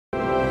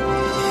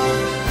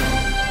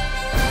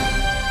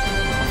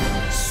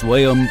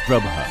Swayam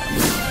Prabha.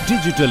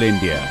 Digital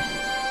India.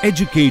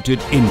 Educated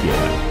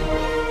India.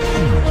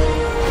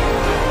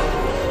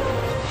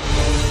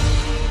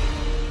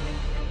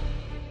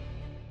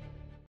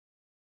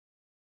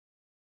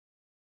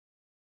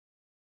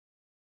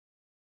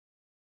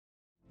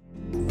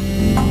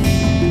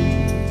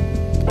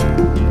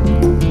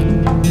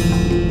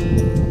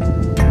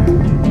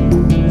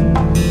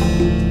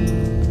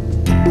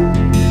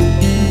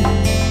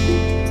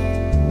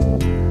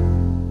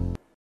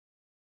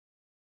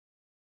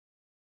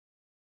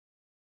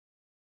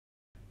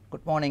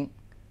 Good morning,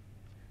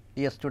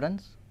 dear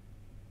students.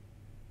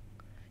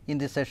 In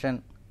this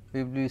session,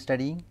 we will be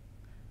studying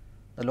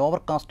the lower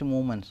caste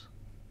movements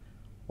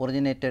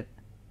originated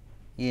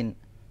in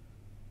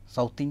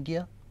South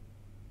India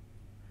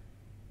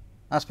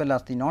as well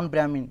as the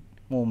non-Brahmin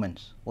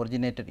movements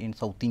originated in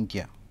South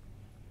India.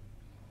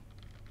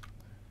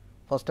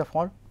 First of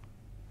all,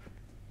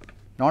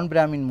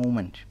 non-Brahmin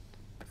movement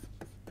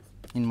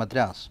in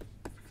Madras.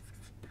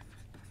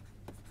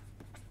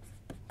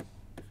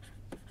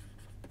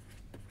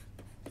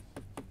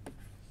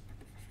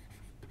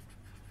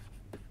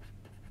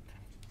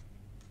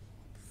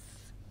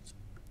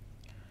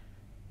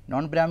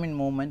 Non-Brahmin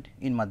movement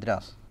in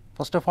Madras.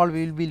 First of all,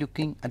 we will be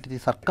looking at the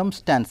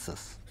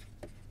circumstances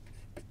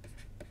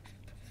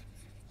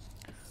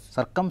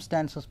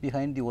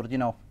behind the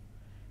origin of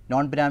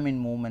non-Brahmin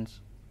movements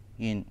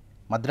in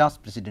Madras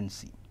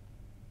Presidency.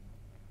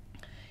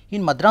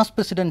 In Madras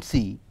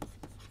Presidency,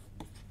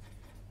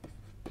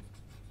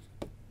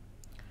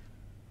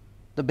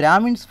 the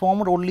Brahmins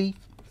formed only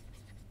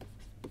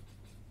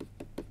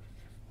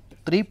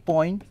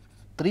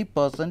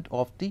 3.3%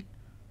 of the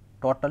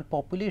total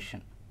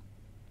population.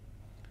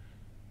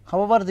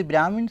 However, the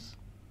Brahmins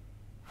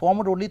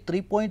formed only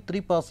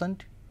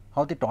 3.3%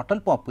 of the total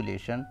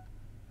population.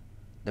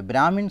 The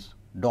Brahmins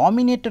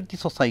dominated the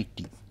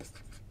society.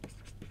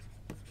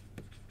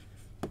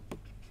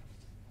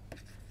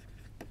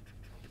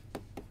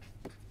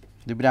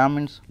 The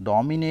Brahmins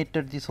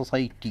dominated the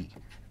society.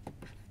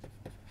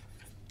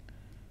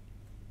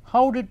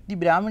 How did the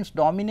Brahmins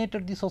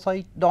dominate the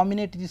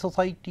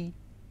society?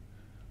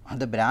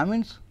 The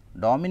Brahmins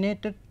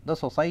dominated the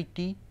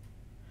society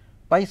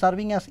by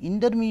serving as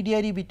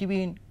intermediary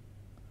between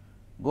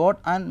God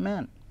and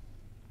man.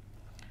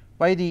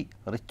 By the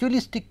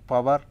ritualistic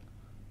power,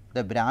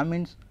 the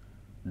Brahmins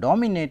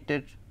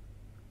dominated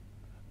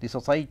the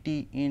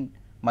society in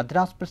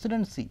Madras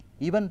Presidency,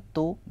 even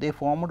though they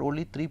formed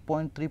only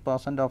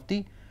 3.3% of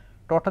the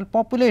total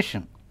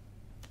population.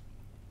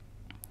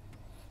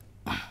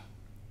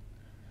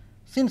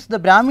 Since the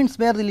Brahmins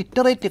were the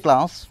literate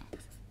class,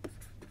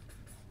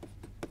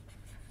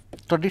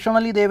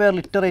 traditionally they were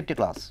literate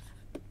class.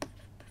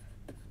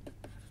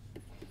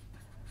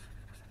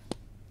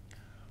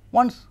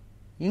 Once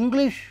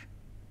English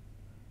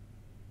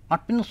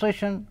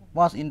administration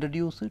was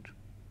introduced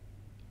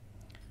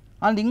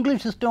and the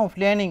English system of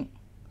learning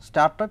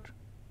started,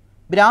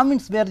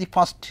 Brahmins were the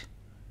first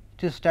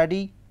to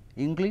study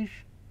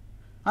English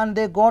and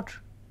they got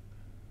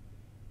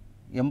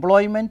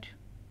employment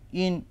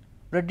in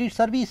British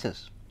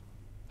services.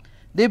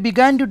 They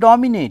began to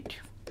dominate.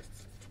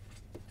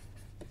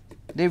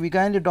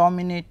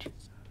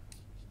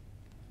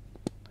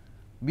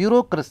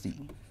 Bureaucracy.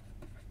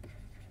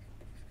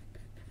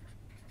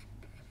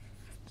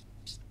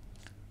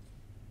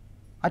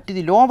 At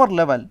the lower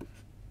level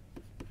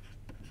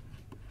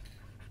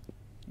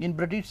in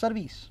British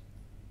service.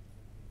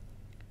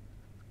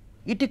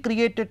 It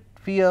created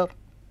fear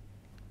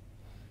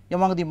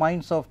among the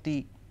minds of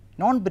the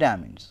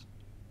non-Brahmins.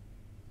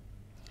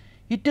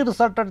 It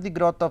resulted in the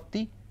growth of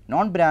the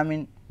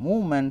non-Brahmin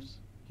movements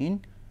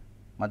in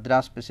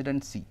Madras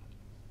Presidency.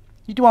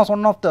 It was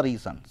one of the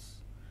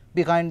reasons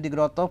behind the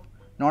growth of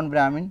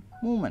non-Brahmin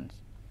movements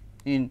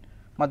in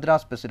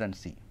Madras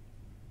Presidency.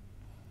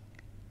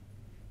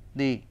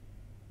 The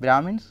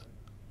Brahmins,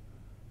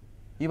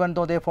 even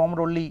though they formed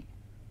only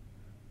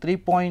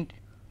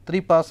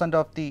 3.3%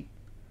 of the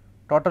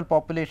total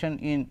population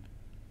in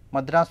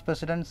Madras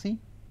Presidency,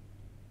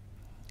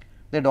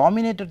 they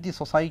dominated the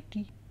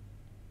society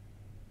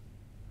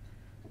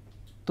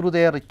through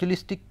their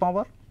ritualistic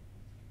power,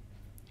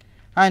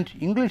 and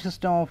English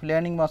system of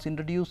learning was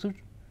introduced.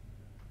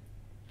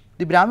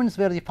 The Brahmins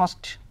were the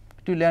first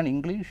to learn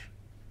English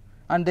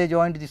and they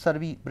joined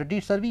the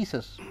British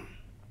services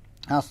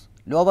as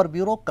lower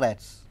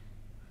bureaucrats.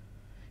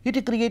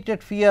 It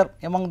created fear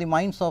among the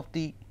minds of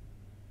the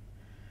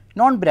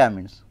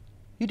non-Brahmins.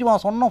 It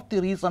was one of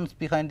the reasons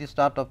behind the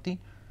start of the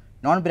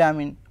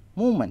non-Brahmin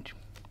movement.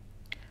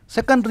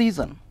 Second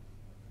reason.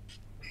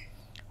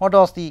 What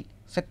was the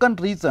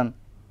second reason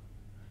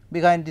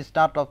behind the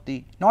start of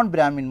the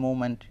non-Brahmin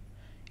movement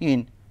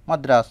in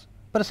Madras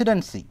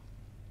Presidency?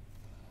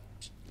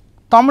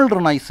 Tamil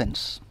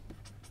Renaissance.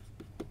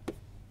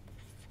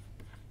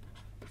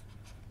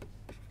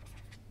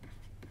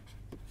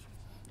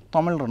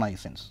 Tamil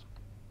Renaissance.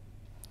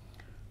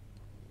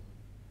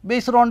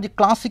 Based on the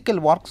classical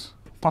works,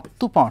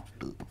 10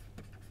 பாட்டு,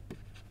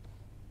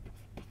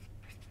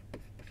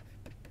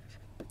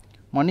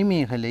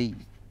 Manimekalai,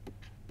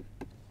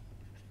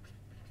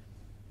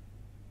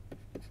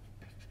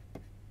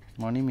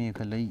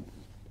 Manimekalai,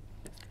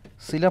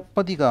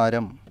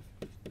 സിലപ്പതികാരം,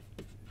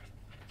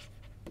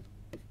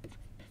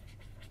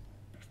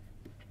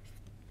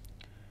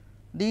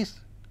 these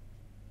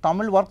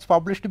Tamil works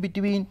published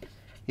between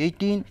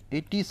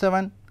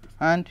 1887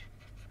 and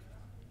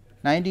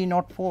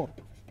 1904.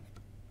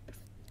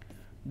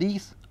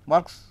 These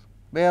works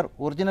were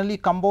originally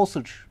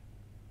composed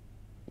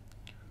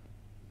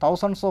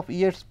thousands of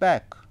years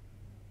back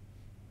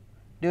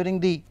during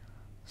the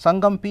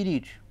Sangam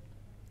period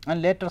and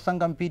later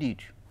Sangam period,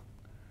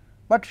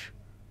 but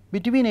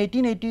between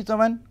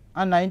 1887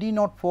 and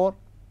 1904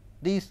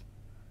 these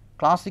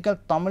classical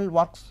Tamil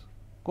works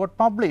got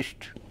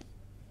published.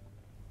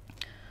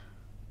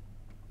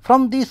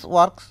 From these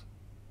works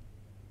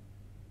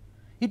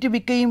it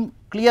became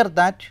clear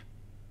that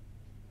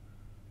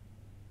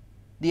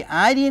the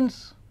Aryans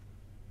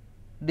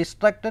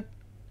destructed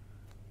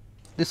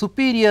the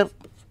superior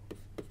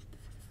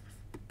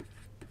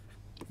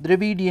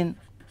Dravidian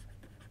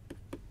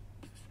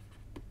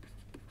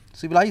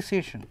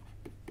civilization.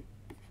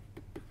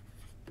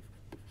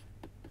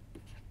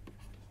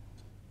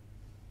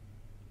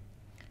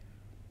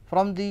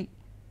 From the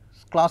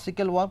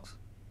classical works,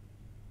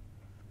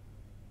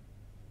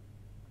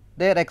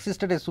 there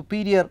existed a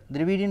superior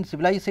Dravidian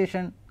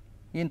civilization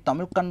in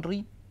Tamil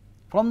country.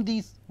 From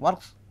these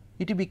works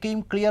it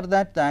became clear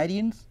that the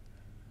Aryans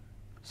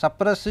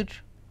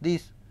suppressed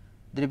this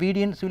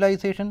Dravidian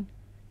civilization,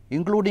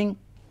 including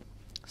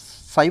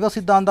Saiva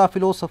Siddhanta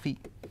philosophy,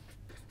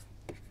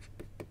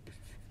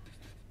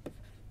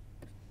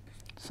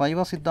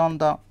 Saiva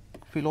Siddhanta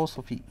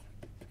philosophy,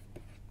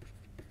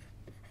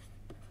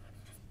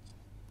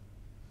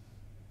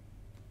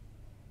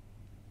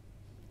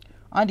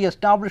 and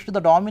established the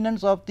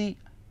dominance of the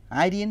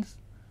Aryans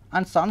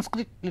and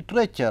Sanskrit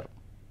literature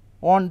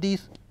on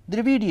these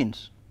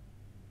Dravidians.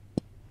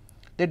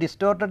 They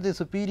distorted the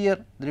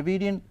superior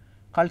Dravidian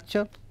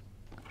culture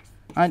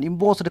and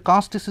imposed a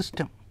caste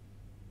system.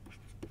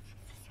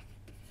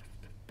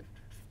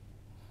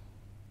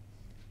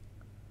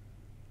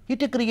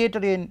 It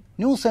created a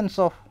new sense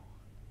of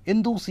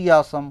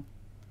enthusiasm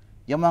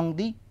among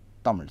the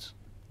Tamils.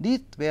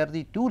 These were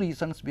the two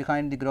reasons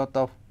behind the growth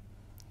of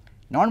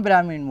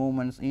non-Brahmin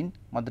movements in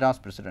Madras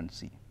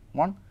Presidency.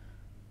 One,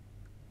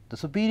 the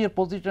superior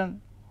position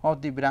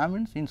of the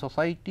Brahmins in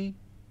society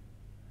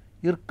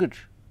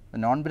irked the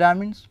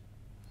non-Brahmins.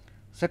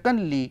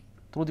 Secondly,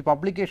 through the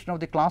publication of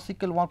the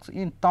classical works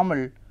in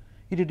Tamil,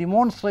 it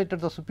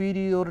demonstrated the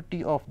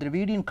superiority of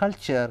Dravidian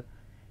culture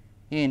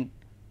in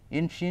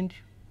ancient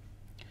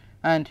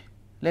and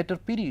later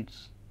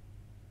periods.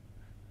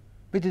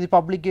 With the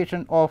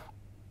publication of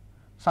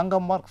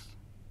Sangam works,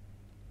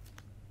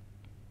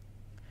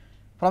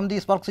 from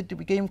these works it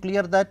became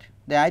clear that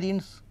the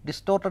Aryans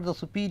distorted the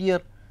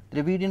superior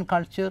Dravidian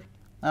culture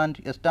and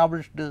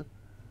established the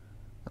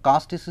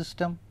caste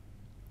system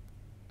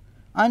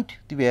and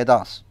the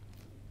Vedas.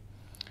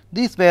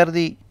 These were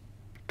the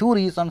two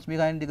reasons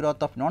behind the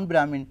growth of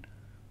non-Brahmin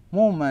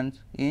movements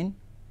in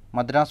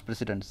Madras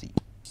Presidency.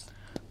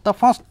 The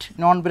first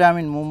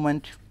non-Brahmin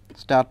movement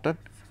started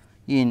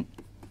in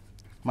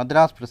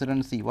Madras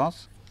Presidency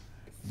was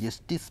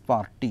Justice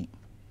Party.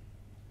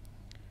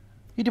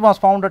 It was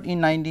founded in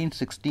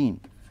 1916.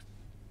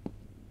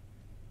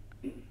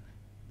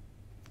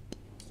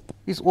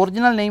 Its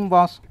original name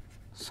was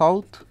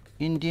South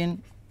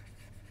Indian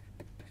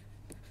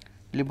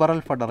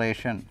Liberal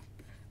Federation.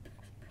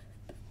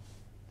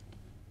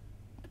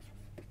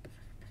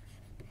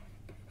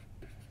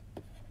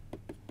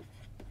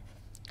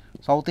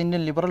 South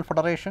Indian Liberal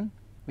Federation,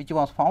 which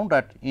was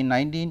founded in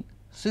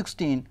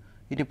 1916,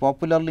 it is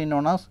popularly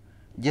known as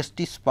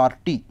Justice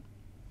Party.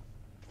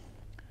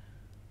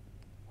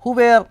 Who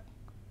were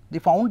the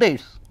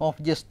founders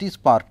of Justice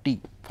Party?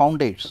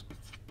 Founders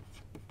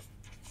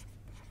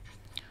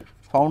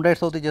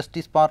of the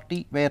Justice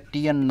Party were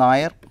T.N.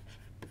 Nair,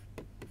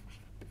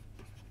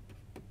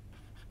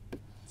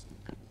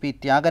 P.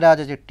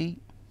 Tyagaraja Chetty,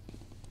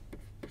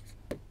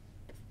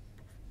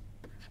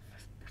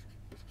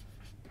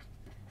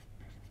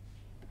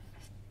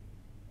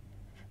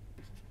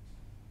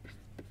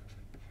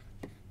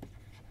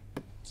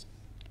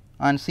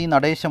 and C.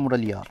 Nadesha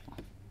Mudaliar.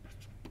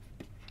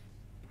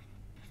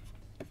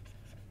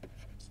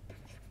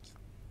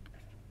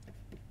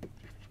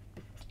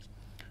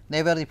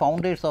 They were the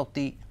founders of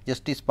the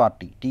Justice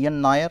Party.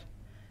 T.N. Nair,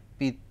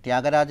 P.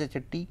 Tyagaraja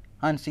Chetty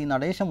and C.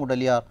 Nadesha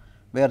Mudaliar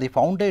were the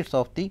founders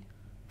of the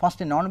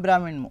first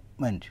non-Brahmin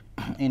movement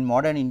in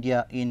modern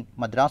India in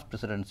Madras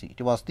Presidency.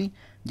 It was the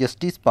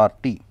Justice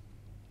Party.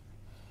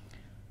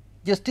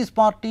 Justice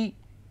Party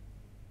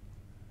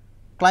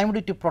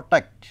claimed to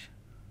protect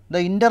the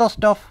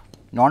interest of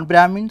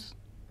non-Brahmins,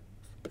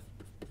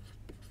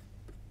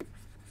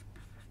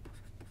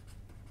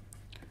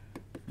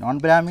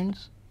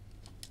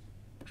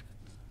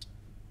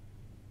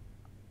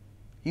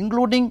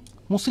 including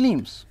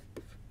Muslims,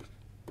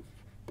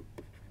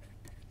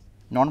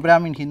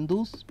 non-Brahmin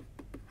Hindus,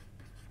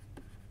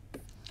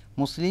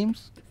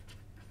 Muslims,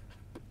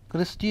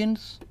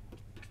 Christians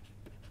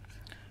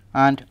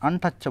and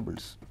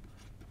untouchables.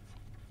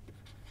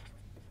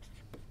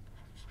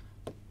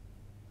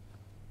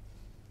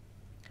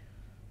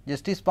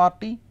 Justice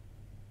Party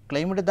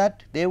claimed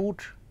that they would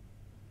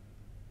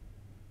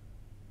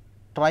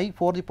try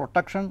for the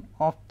protection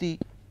of the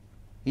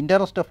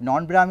interest of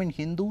non-Brahmin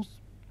Hindus,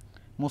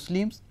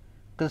 Muslims,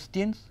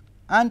 Christians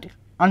and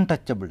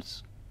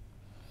untouchables.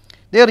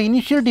 Their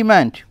initial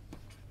demand,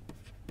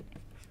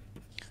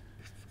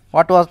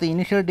 what was the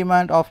initial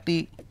demand of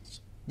the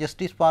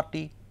Justice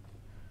Party?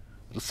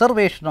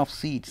 Reservation of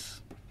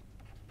seats.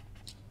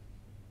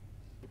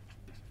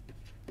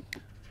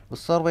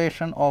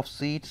 Reservation of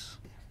seats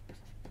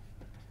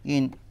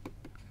in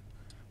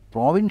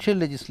provincial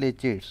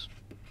legislatures.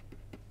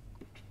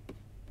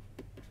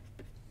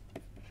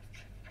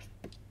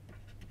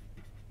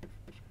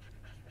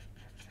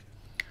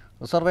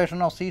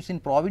 Reservation of seats in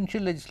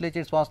provincial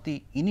legislatures was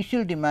the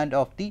initial demand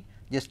of the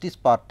Justice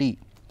Party.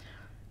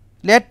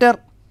 Later,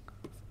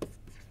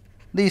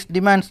 these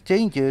demands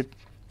changed.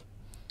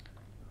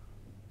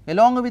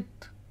 Along with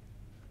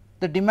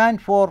the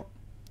demand for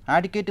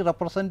adequate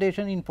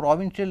representation in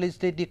provincial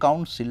legislative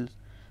councils,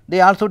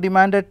 they also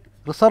demanded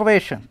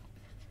reservation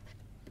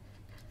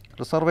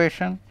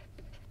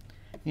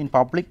in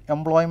public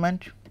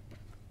employment,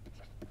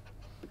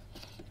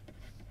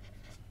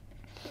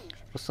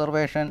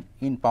 reservation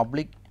in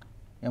public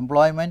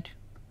employment,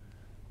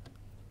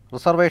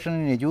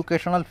 reservation in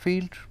educational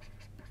field,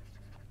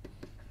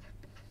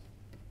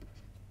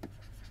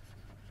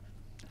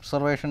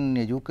 reservation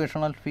in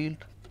educational field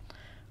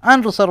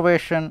and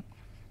reservation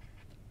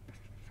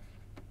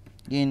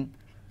in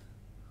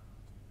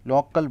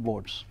local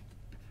boards.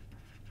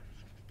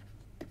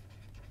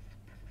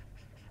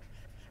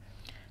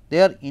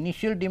 Their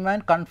initial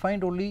demand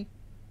confined only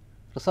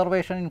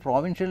reservation in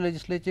provincial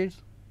legislatures.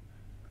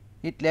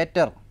 It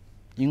later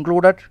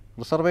included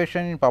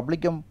reservation in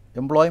public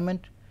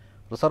employment,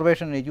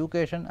 reservation in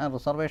education and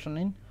reservation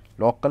in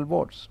local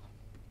boards.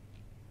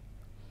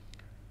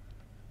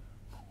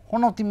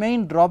 One of the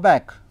main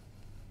drawback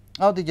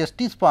of the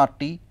Justice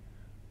Party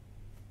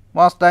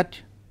was that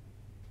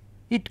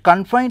it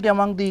confined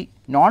among the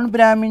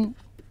non-Brahmin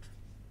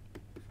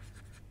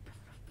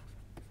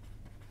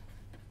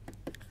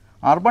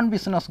urban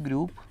business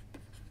group,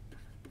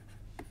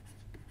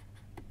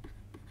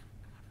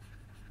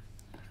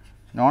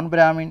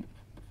 non-Brahmin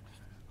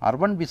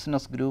urban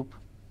business group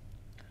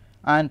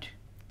and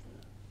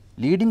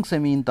leading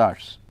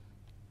zamindars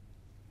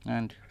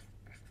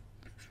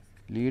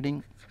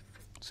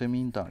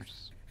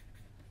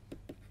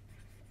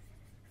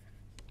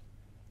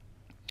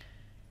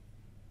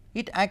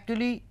It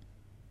actually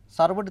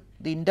served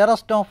the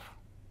interest of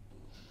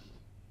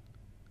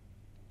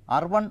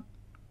urban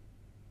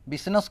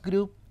business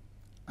group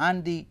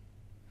and the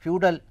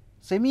feudal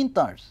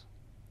zamindars.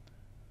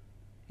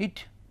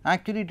 It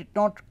actually did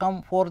not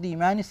come for the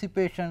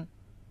emancipation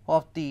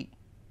of the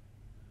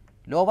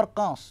lower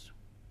caste,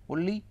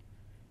 only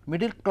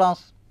middle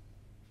class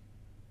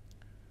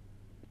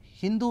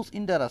Hindus'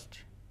 interest,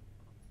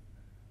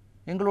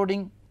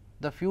 including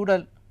the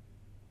feudal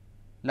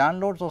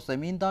landlords or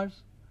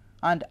zamindars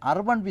and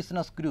urban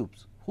business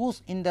groups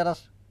whose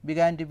interests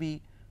began to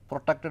be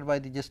protected by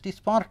the Justice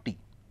Party.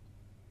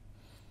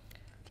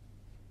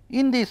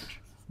 In this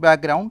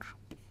background,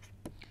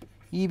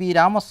 E.V.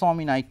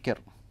 Ramaswamy Naikar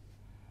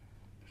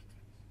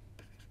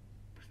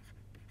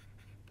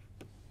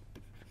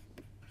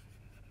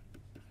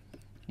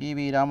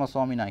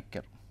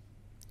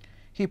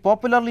he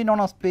popularly known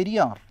as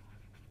Periyar.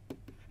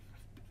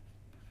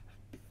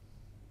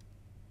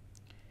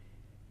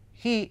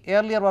 He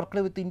earlier worked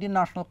with the Indian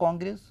National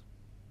Congress.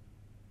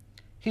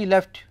 He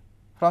left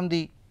from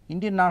the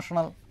Indian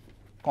National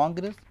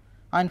Congress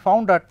and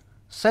founded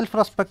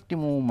self-respect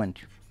movement.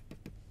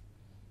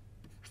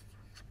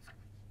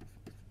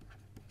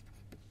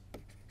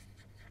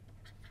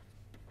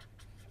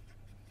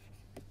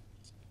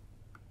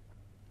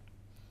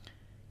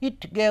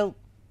 It gave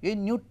a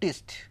new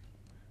twist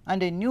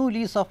and a new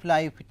lease of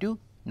life to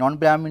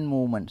non-Brahmin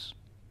movements.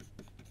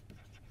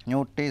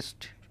 New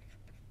twist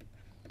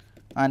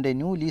and a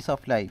new lease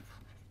of life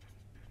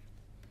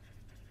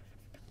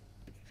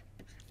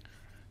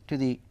to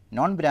the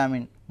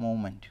non-Brahmin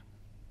movement.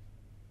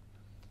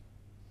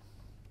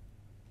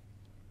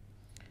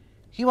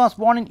 He was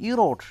born in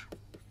Erode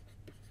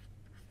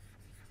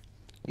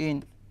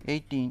in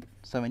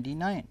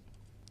 1879.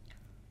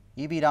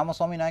 E.V.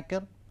 Ramaswamy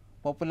Naikar,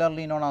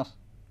 popularly known as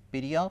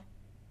Periyar,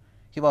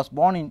 he was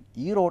born in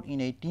Erode in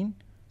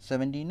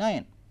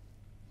 1879.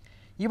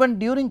 Even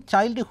during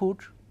childhood,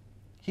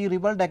 he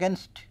rebelled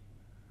against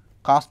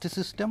caste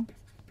system.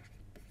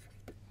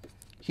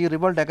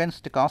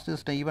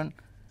 Even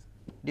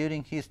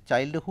during his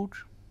childhood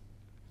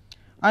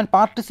and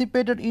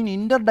participated in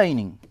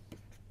intercaste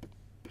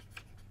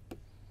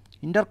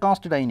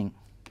dining.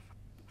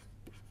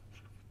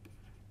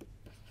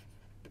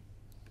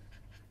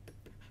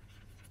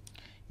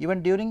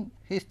 Even during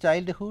his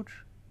childhood,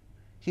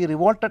 he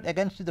revolted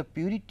against the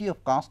purity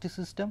of caste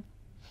system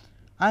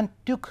and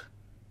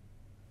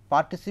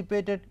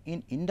participated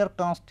in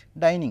inter-caste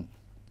dining.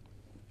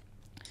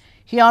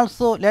 He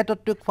also later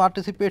took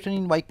participation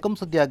in Vaikam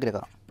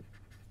Satyagraha.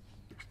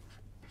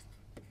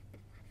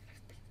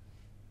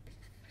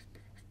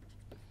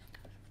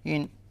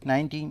 In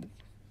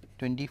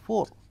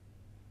 1924.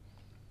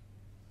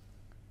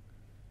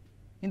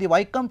 In the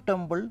Vaikam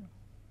temple,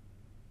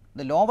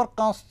 the lower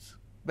castes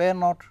were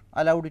not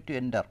allowed to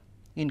enter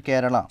in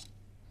Kerala.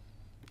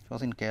 It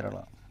was in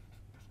Kerala.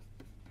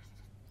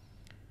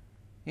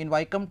 In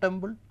Vaikam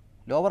temple,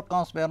 lower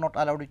castes were not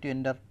allowed to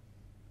enter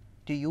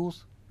to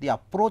use the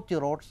approach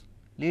roads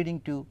leading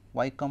to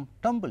Vaikam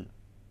temple.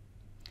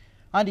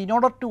 And in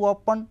order to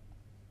open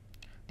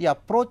the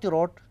approach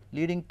road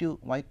leading to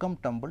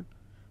Vaikam temple,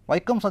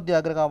 Vaikam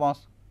Satyagraha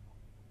was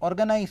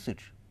organized.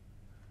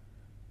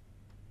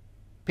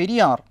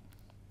 Periyar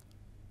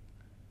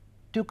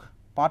took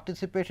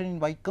participation in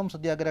Vaikam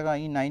Satyagraha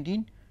in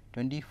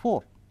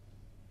 1924,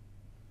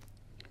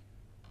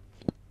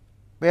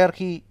 where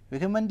he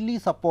vehemently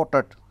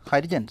supported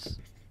Harijans,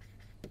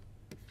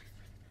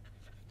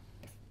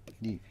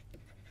 the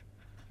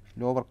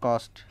lower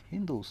caste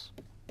Hindus.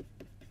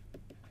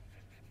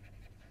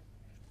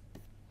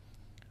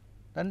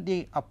 Then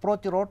the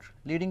approach road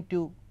leading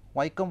to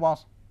Vaikam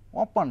was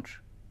opened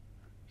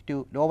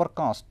to lower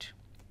caste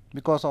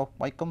because of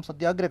Vaikam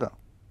Satyagraha.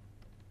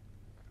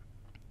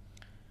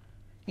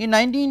 In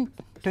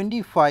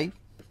 1925,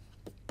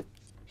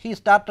 he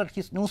started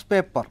his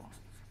newspaper,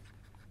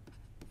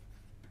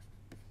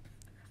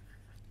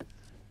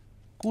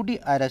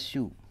 Kudi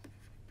Arasu.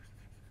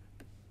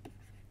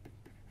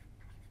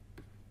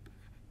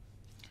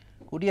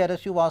 Kudi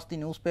Arasu was the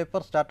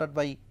newspaper started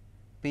by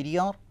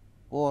Periyar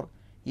or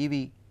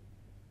E.V.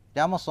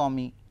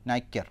 Ramaswamy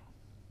Naikar.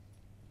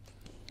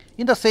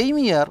 In the same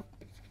year,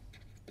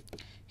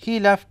 he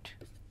left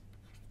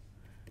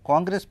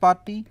Congress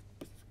party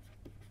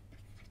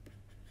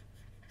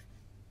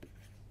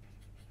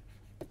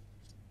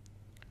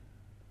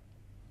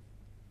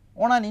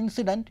on an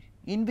incident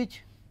in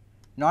which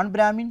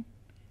non-Brahmin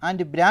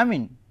and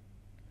Brahmin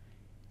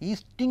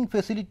eating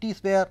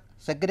facilities were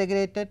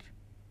segregated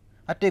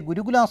at a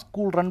Gurukula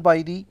school run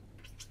by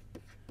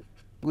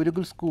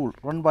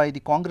the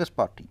Congress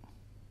party.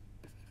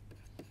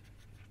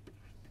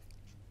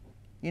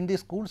 In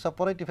this school,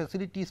 separate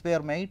facilities were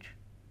made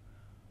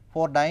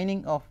for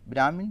dining of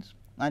Brahmins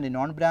and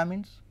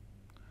non-Brahmins.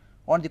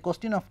 On the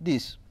question of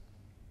this,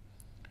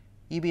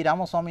 E.V.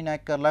 Ramaswamy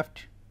Naikar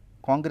left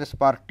Congress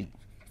party.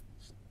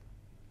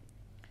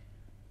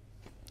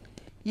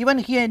 Even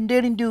he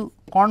entered into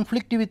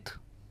conflict with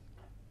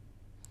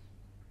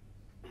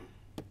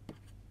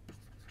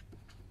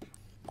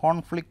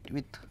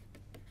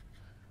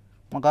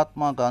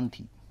Mahatma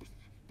Gandhi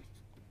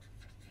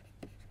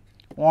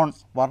on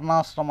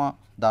Varnashrama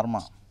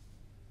Dharma.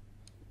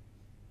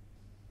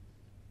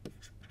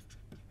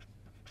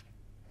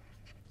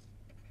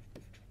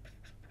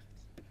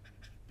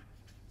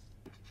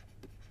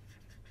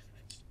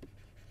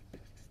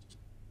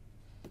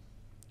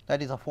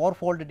 That is a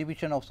fourfold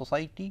division of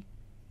society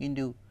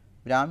into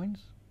Brahmins,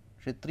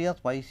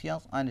 Kshatriyas,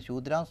 Vaishyas and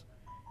Shudras.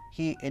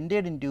 He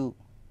entered into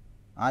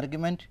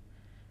argument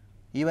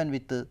even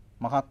with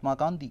Mahatma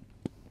Gandhi.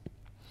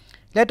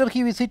 Later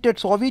he visited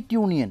Soviet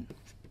Union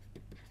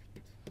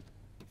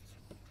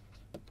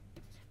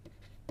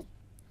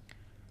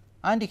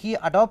and he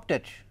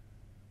adopted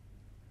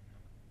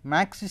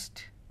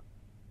Marxist,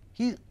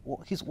 his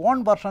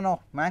own version of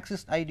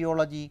Marxist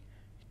ideology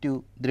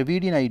to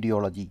Dravidian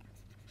ideology.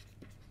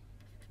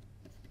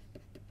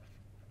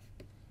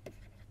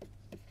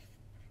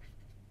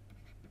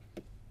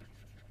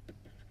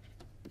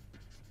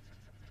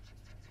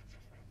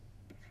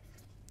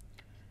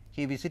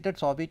 He visited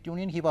Soviet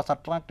Union, he was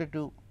attracted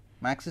to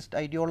Marxist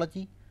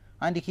ideology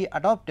and he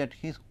adopted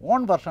his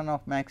own version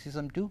of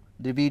Marxism to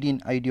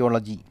Dravidian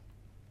ideology.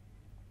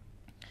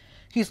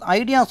 His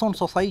ideas on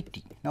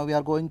society. Now, we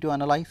are going to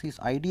analyze his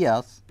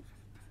ideas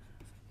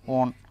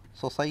on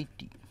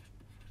society.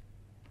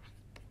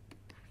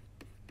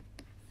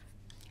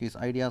 His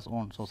ideas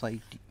on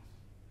society.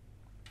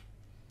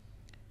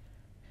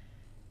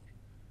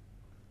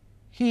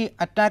 He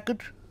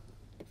attacked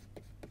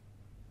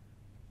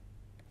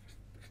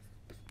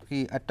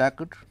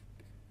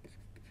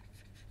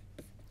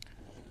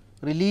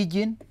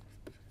religion,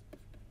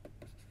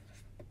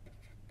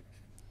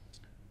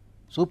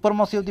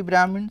 supremacy of the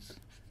Brahmins,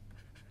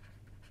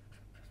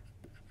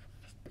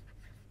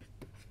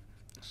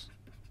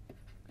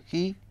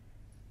 he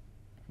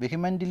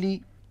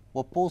vehemently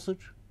opposed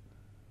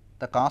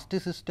the caste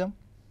system,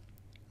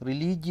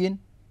 religion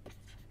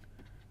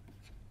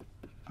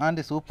and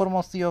the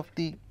supremacy of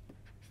the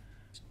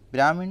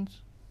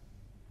Brahmins.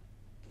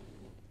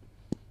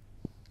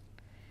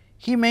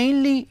 He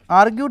mainly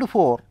argued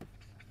for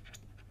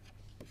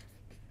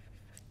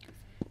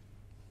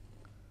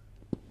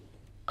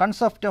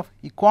concept of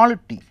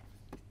equality,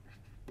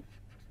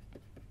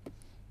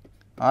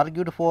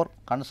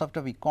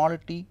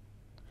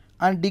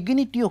 and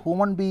dignity of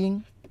human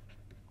being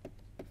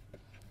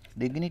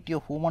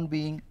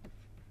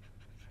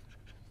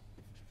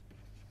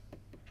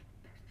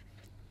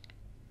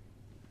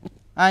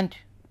and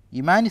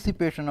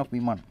emancipation of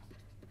women.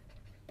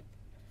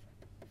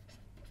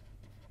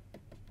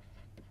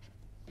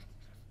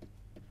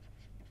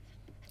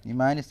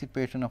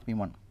 Emancipation of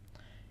women.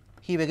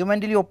 He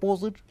vehemently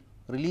opposed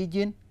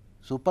religion,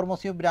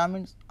 supremacy of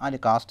Brahmins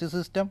and caste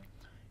system.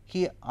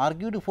 He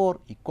argued for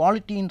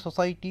equality in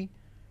society,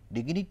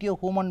 dignity of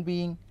human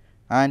being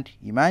and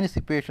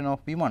emancipation of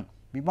women.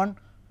 Women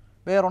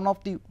were one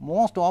of the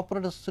most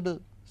oppressed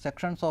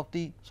sections of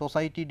the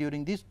society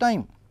during this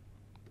time.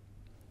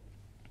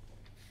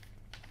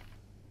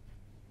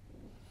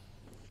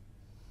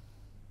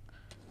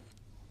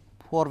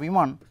 For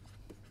women,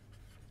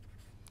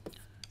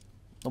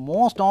 the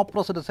most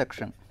oppressed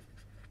section,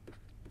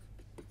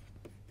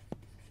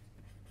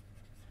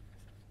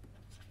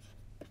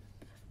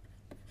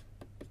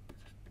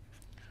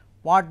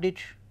 what did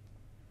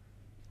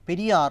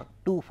Periyar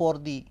do for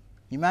the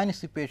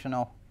emancipation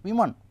of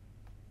women?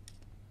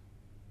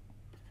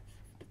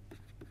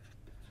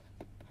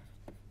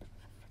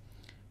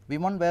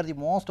 Women were the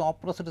most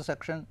oppressed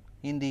section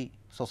in the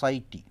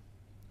society.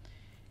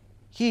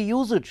 He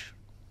used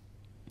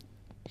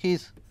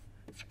his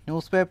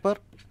newspaper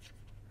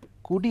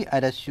Kudi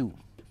Arasu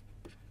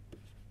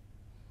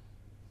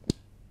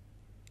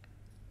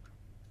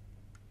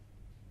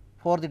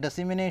for the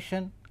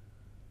dissemination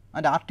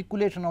and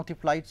articulation of the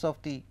plights of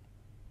the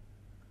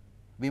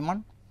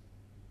women,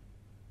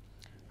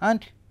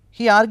 and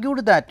he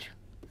argued that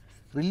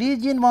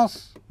religion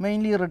was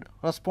mainly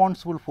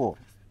responsible for.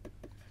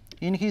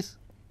 In his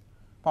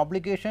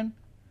publication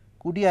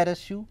Kudi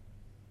Arasu,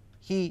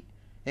 he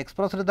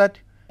expressed that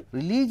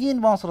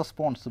religion was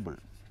responsible.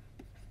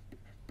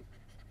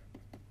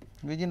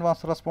 Religion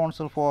was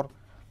responsible for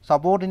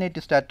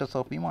subordinate status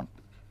of women.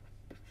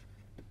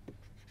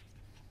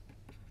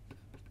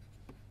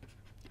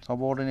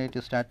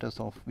 Subordinate status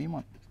of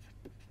women.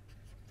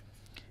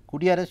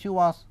 Kudi Arasu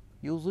was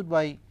used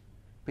by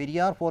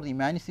Periyar for the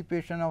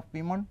emancipation of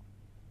women.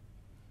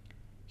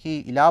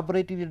 He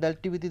elaborately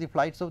dealt with the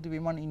plights of the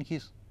women in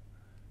his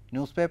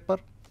newspaper.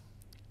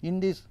 In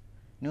this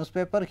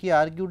newspaper, he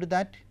argued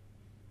that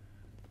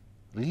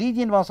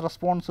religion was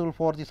responsible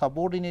for the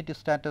subordinate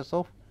status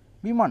of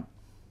women.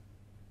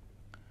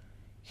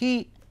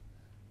 He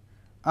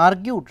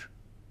argued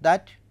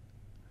that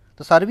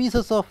the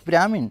services of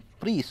Brahmin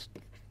priests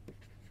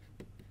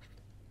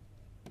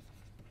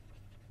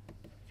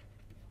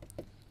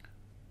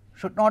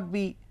should not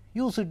be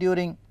used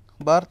during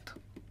birth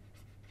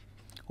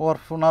or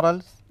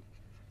funerals,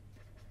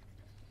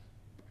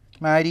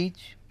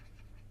 marriage.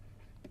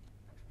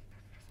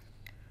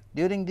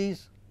 During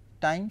these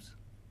times,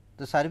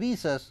 the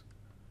services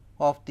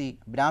of the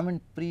Brahmin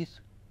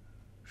priests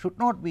should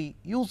not be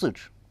used.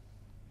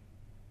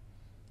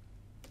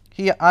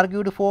 He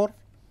argued for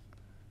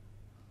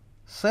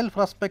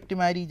self-respect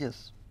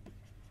marriages.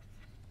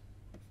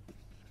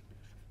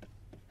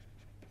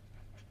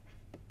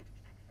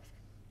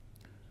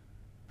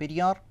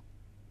 Periyar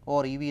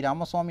or E.V.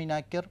 Ramaswamy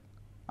Naikar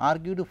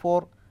argued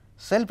for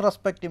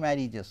self-respect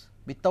marriages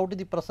without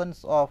the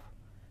presence of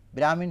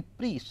Brahmin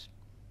priests.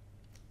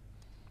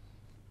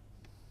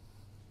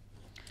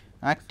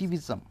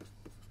 Activism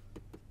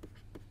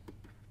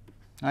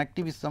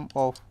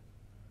of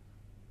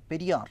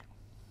Periyar.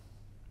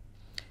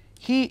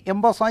 He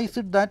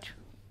emphasized that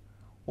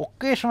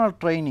occasional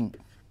training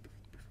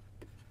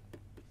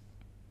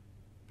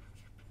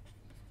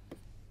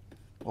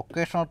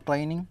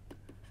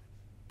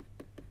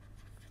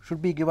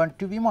should be given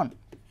to women.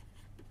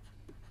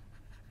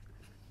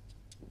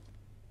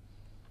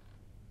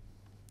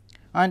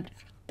 And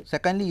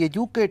secondly,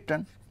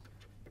 education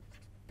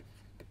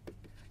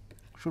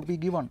should be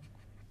given.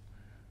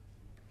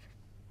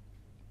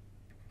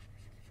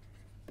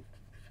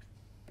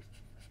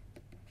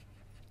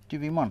 To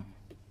women.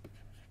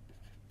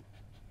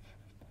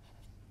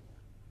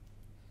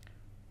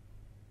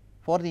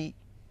 For the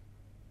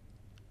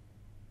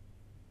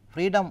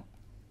freedom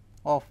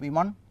of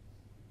women,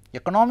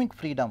 economic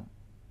freedom,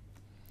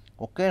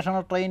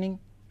 occasional training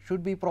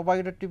should be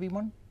provided to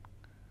women,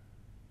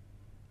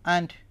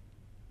 and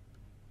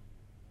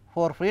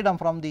for freedom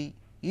from the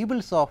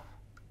evils of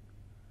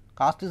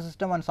caste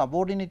system and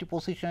subordinate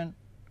position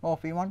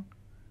of women,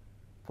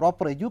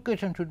 proper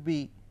education should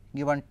be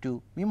given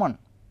to women.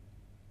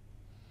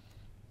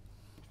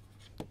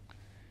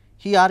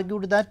 He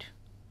argued that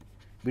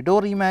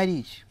widow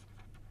remarriage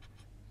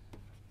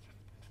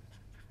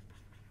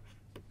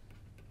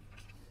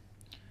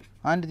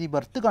and the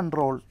birth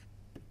control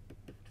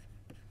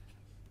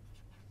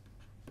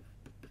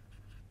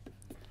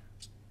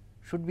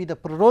should be the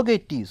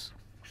prerogatives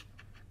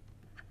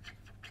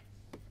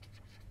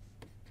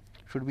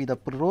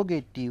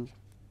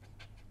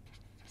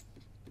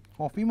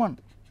of women.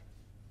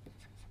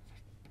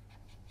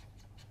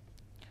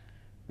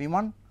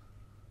 Women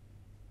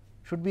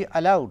should be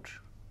allowed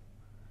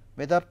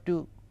whether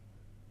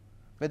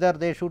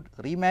they should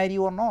remarry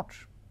or not.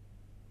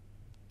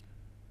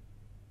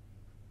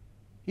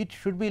 It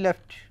should be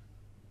left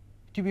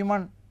to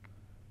women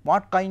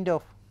what kind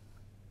of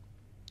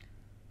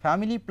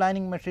family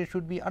planning measures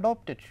should be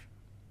adopted.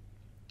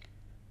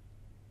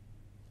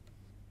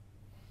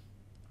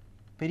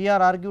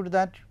 Periyar argued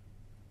that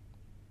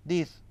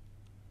these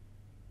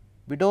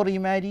widow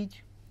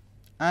remarriage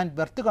and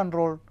birth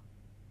control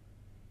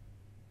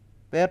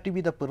were to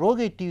be the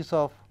prerogatives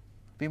of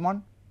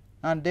women,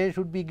 and they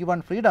should be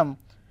given freedom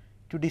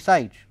to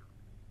decide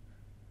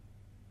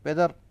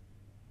whether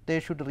they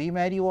should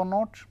remarry or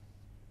not,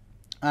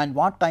 and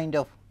what kind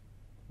of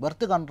birth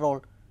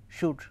control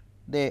should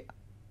they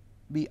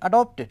be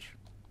adopted.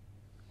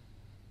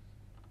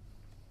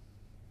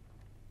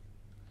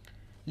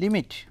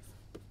 Limit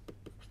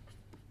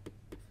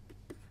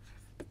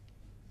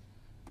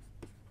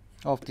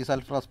of the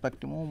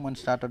self-respect movement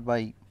started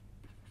by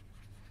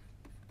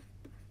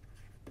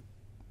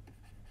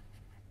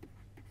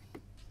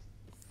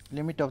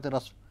limit of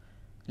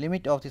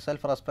the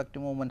self-respect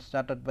movement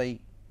started by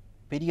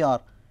Periyar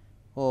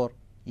or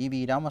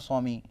E.V.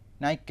 Ramaswamy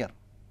Naicker.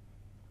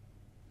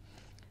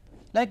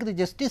 Like the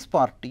Justice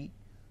Party,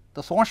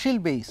 the social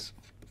base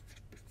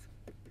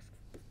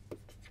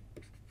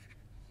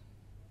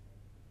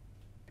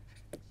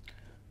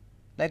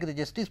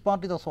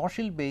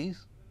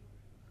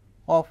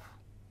of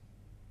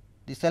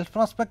the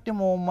self-respect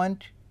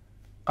movement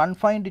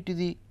confined to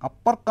the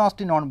upper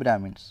caste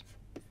non-Brahmins.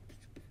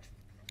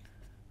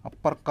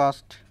 Upper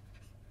caste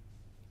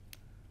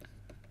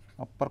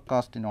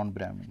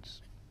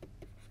non-Brahmins.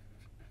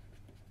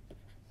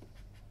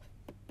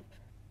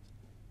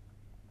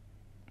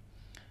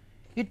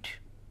 It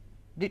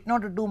did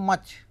not do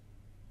much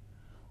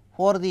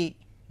for the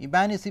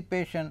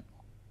emancipation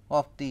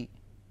of the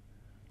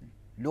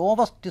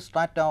lowest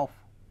strata of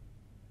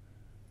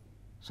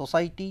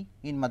society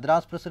in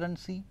Madras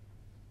Presidency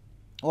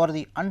or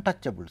the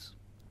untouchables.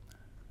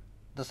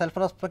 The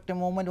self-respect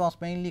movement was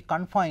mainly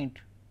confined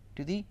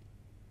to the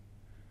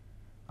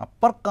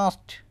upper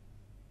caste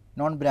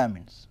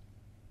non-Brahmins.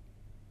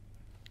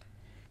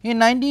 In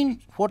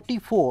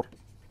 1944,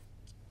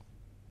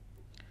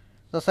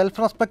 the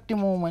self-respect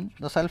movement,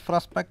 the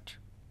self-respect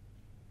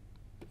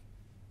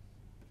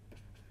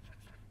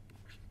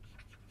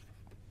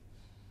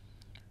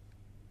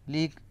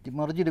League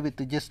merged with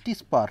the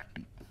Justice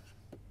Party.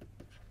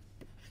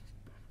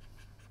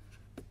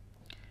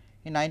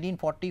 In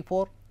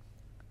 1944,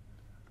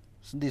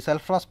 the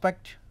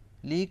self-respect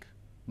League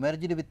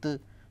merged with the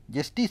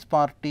Justice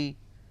Party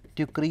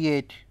to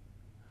create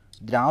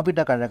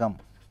Dravida Kazhagam.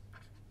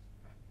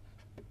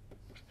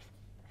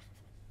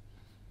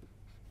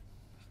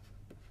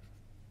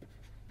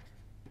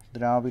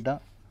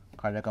 Dravida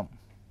Kazhagam.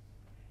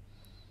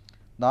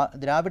 The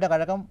Dravida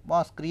Kazhagam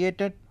was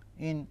created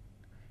in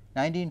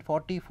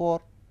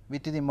 1944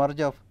 with the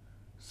merge of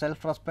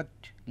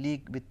self-respect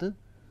League with the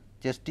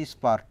Justice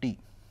Party.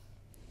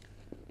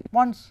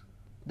 Once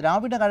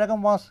Dravida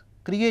Kazhagam was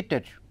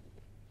created,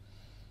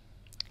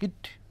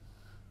 it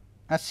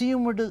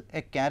assumed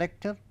a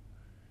character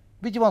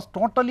which was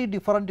totally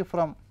different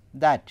from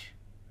that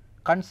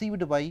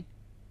conceived by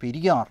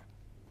Periyar.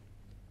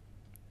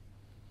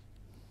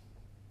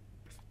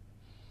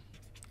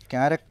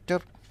 Character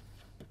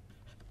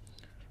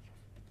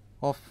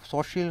of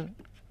social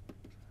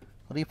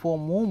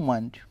reform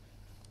movement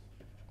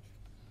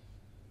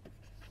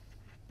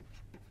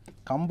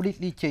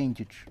completely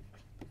changed.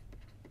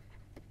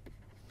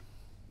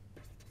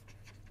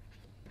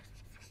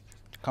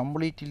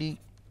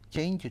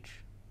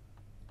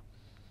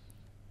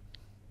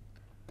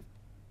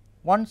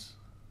 Once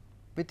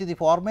with the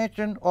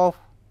formation of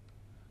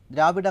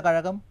Dravida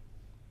Kazhagam,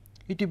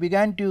 it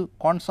began to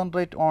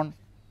concentrate on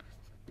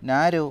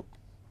narrow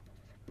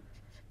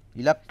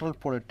electoral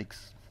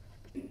politics.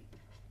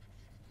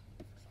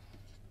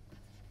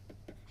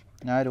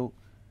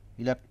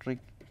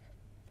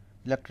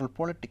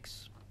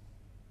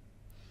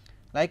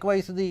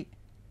 Likewise, the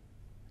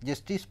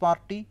Justice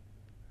Party,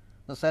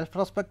 the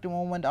self-respect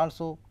movement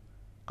also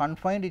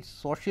confined its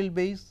social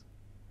base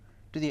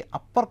to the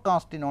upper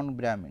caste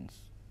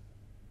non-Brahmins.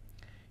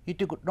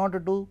 It could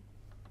not do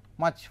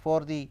much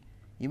for the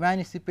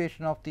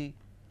emancipation of the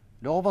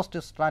lowest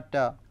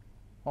strata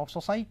of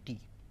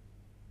society.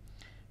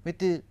 With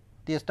the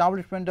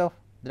establishment of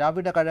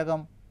Dravida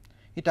Kazhagam,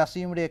 it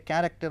assumed a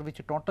character which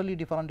is totally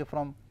different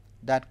from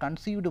that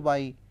conceived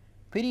by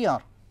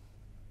Periyar.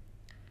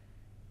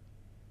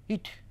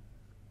 It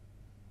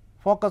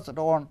focused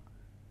on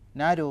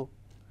narrow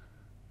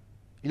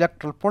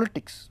electoral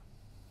politics.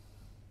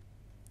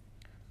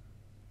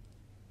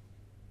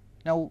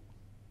 Now,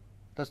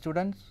 the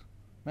students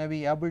may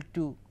be able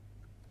to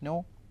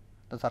know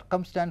the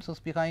circumstances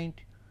behind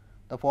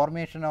the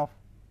formation of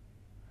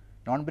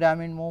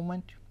non-Brahmin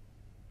movement,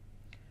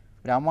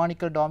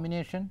 Brahmanical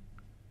domination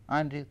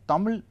and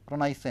Tamil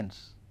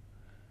Renaissance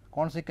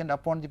consequent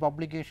upon the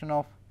publication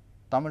of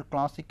Tamil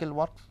classical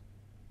works,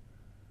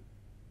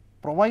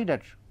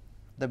 provided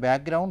the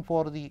background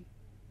for the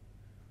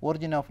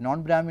origin of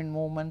non-Brahmin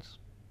movements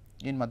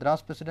in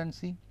Madras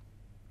Presidency.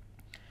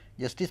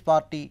 Justice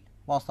Party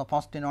was the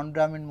first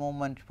non-Brahmin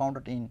movement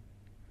founded in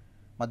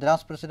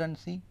Madras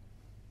Presidency.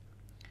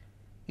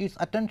 Its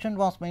attention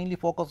was mainly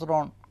focused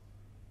on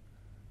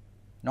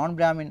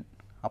non-Brahmin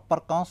upper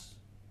caste,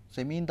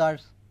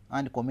 semindars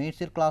and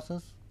commercial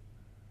classes,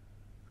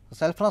 The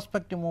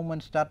self-respect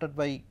movement started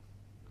by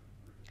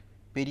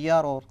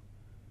Periyar or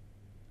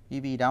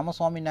E.V.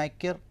 Ramaswamy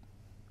Naikar.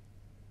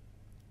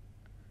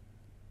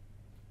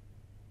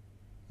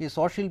 His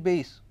social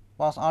base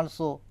was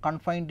also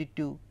confined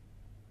to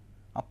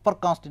upper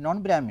caste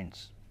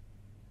non-Brahmins,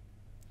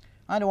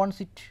 and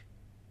once it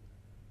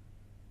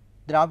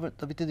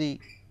with the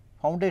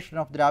foundation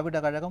of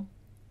Dravida Kazhagam,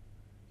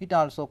 it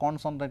also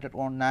concentrated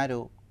on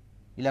narrow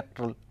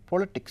electoral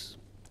politics.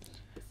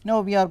 Now,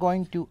 we are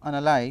going to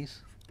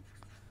analyze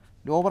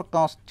lower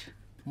caste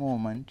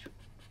movement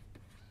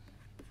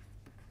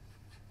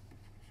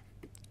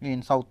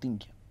in South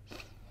India.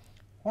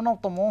 One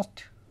of the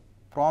most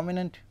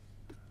prominent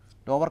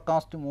lower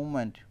caste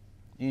movement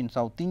in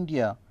South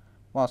India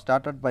was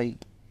started by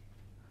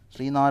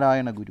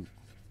Srinarayana Guru.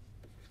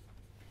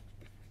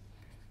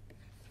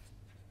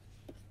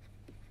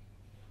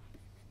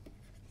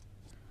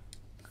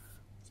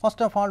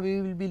 First of all,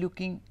 we will be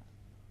looking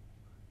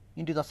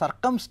into the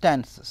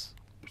circumstances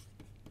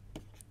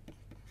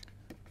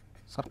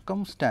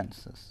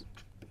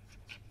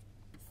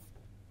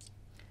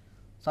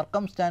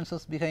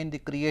behind the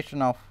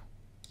creation of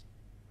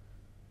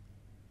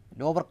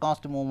lower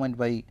caste movement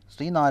by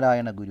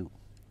Srinarayana Guru.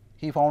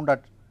 He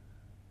founded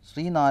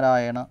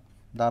Srinarayana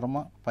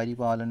Dharma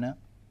Paripalana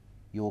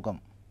Yogam,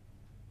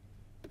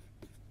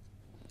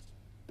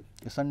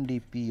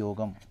 SNDP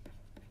Yogam,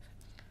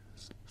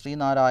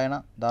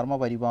 Srinarayana Dharma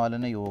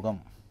Paripalana Yogam.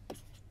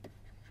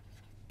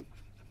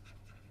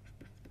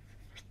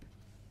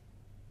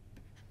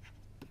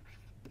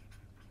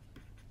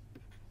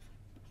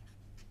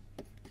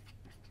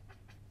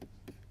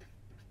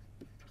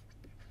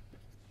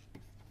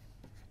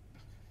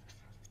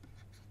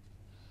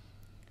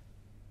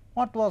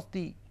 What was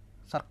the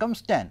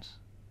circumstance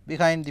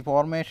behind the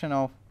formation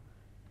of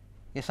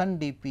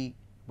SNDP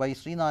by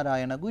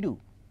Srinarayana Guru?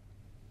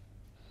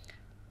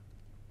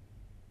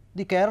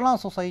 The Kerala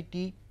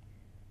society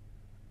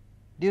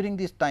during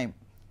this time,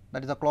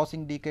 that is the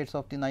closing decades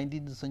of the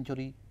 19th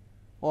century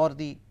or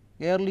the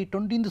early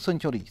 20th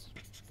centuries,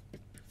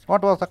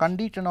 what was the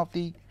condition of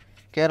the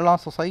Kerala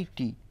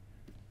society?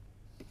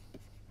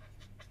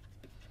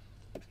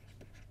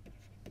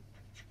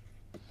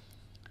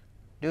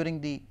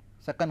 During the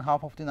second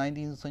half of the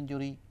 19th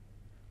century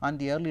and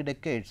the early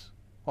decades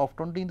of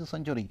 20th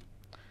century,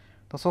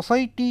 the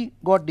society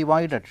got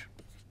divided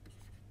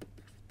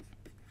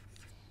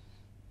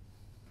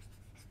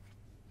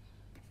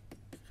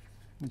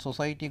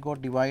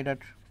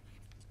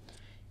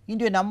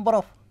into a number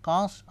of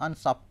castes and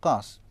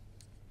subcastes.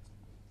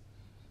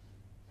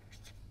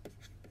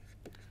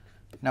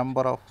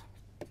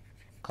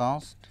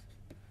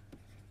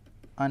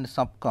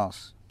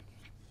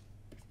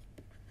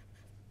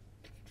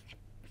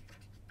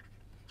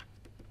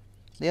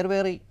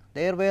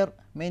 There were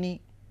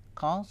many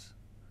castes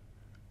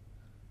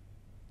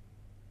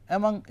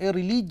among a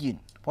religion.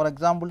 For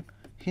example,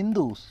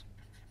 Hindus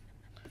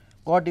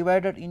got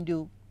divided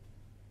into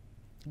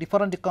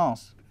different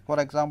castes. For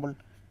example,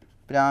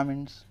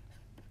 Brahmins,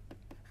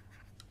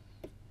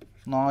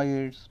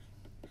 Nayars,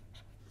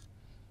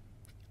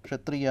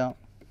 Kshatriya,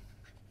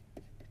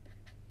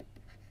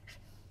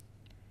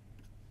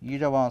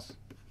 Yadavas,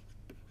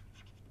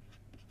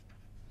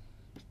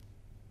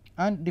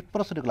 and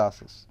depressed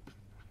classes.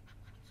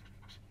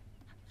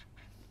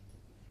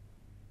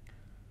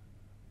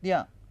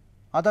 The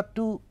other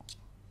two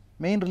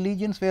main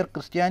religions were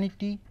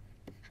Christianity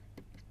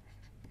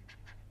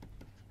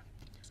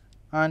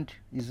and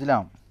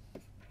Islam.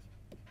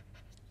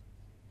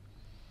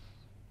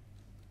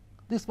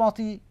 This was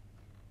the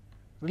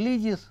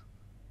religious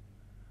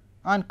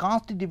and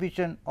caste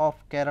division of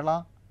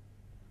Kerala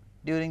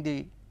during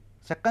the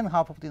second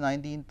half of the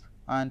 19th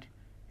and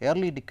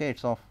early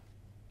decades of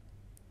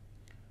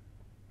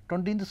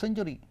 20th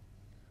century.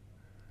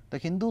 The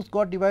Hindus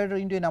got divided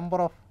into a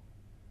number of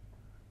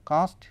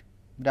caste,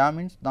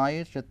 Brahmins,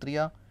 Nayars,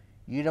 Kshatriya,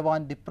 Yadava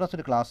and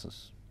depressed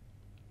classes.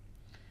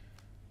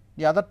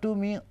 The other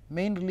two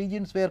main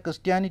religions were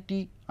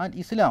Christianity and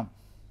Islam.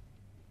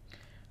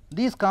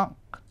 These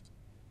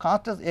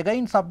castes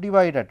again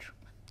subdivided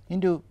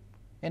into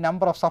a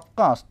number of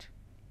subcastes.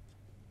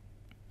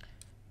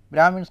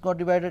 Brahmins got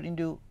divided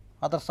into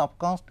other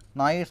subcaste,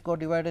 Nayars got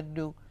divided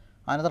into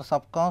another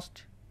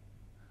subcaste.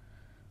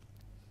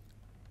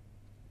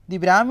 The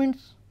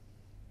Brahmins,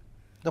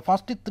 the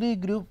first three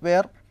groups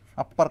were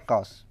upper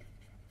caste.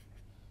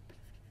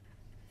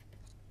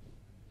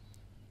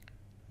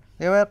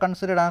 They were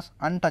considered as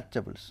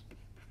untouchables.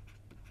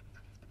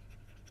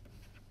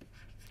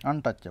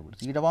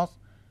 Yadavas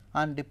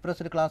and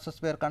depressed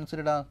classes were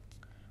considered as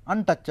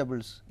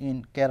untouchables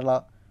in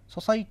Kerala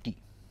society.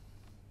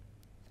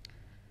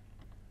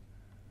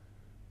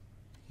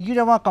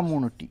 Yadava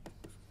community.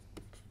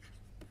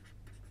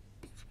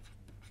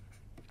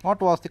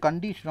 What was the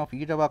condition of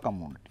Yadava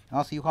community?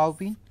 As you have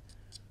been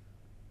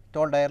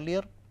told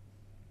earlier,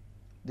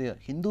 the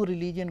Hindu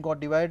religion got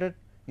divided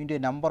into a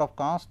number of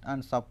castes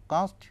and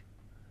subcastes.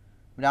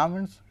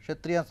 Brahmins,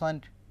 Kshatriyas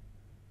and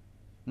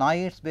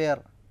Nayars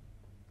were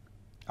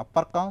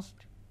upper caste,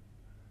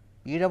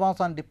 Ezhavas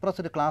and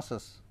depressed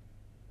classes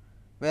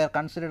were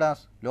considered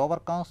as lower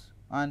caste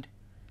and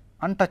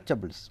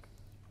untouchables.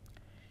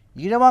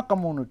 Ezhava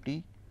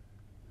community,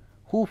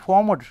 who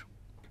formed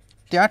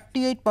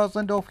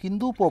 38% of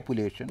Hindu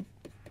population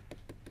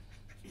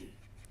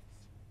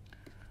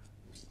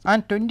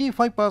and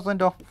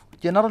 25% of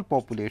general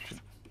population,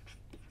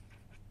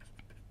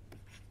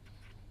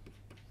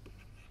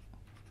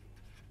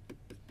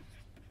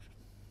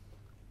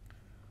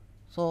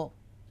 so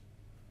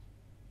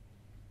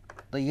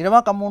the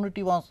Ezhava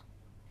community was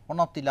one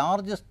of the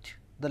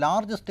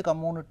largest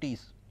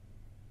communities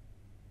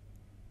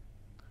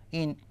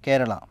in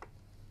Kerala.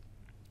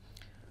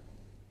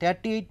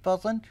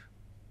 38%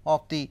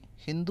 of the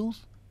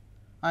Hindus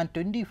and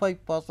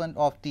 25%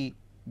 of the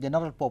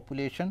general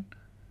population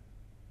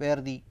were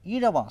the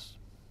Ezhavas.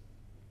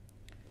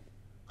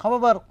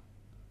 However,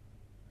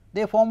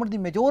 they formed the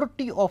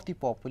majority of the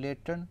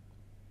population.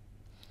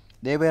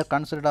 They were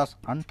considered as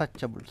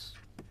untouchables.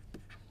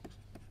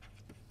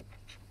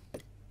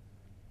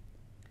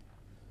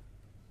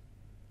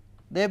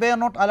 They were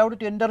not allowed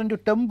to enter into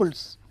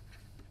temples.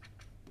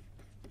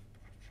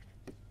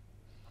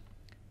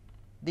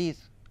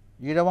 These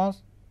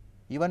Ezhavas,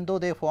 even though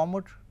they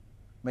formed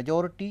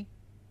majority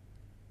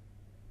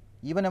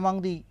even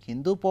among the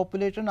Hindu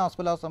population as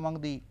well as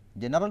among the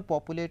general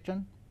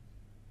population,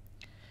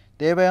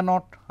 they were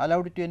not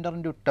allowed to enter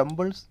into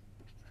temples.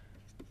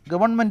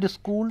 Government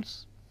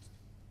schools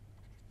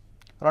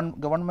run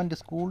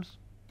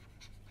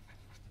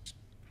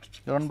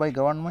by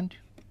government,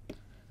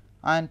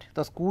 and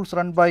the schools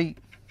run by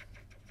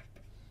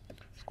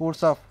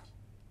schools of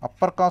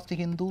upper caste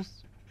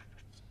Hindus.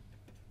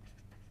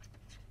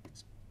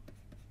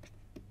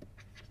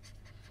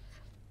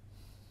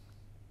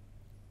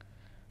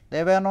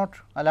 They were not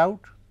allowed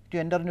to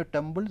enter into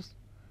temples.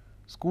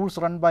 Schools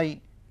run by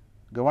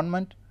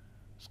government,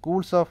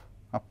 schools of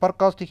upper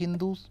caste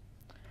Hindus,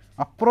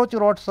 approach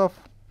roads of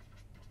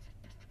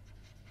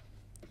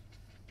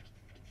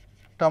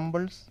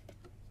temples.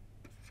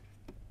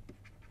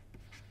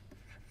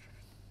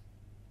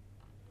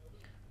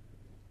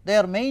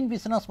 Their main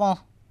business was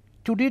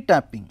chudi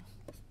tapping.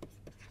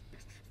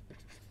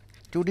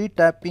 Chudi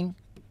tapping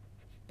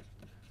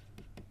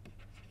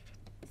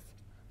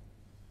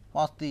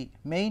was the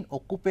main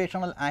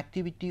occupational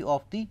activity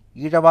of the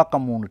Ezhava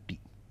community.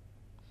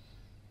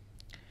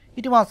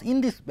 It was in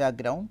this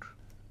background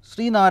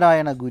Sri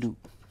Narayana Guru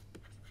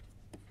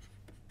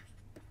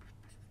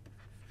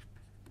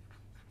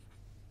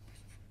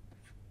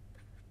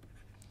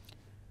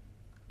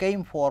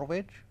came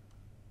forward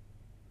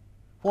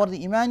for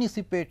the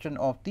emancipation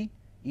of the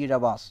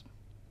Ezhavas.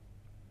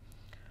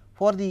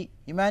 For the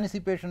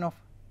emancipation of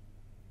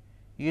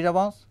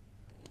Ezhavas,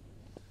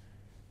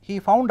 he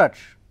founded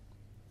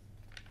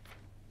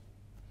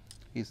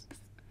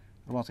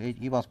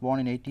he was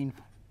born in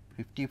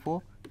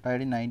 1854,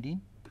 died in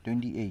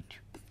 1928.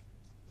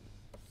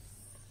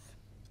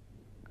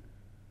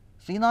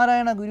 Sri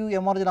Narayana Guru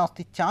emerged as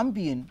the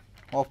champion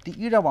of the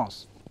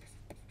Ezhavas.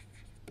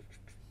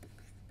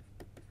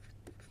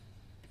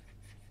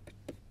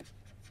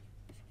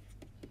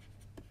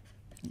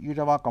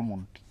 Ezhava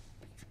community.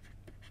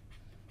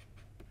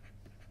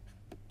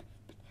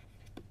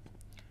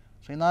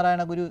 Sri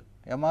Narayana Guru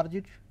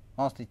emerged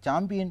as the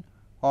champion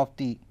of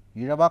the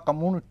Ezhava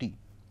community.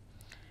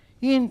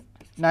 In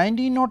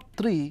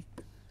 1903,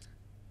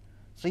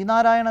 Sri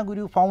Narayana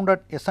Guru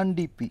founded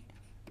SNDP.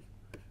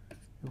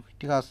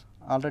 It has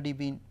already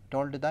been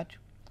told that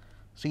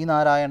Sri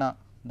Narayana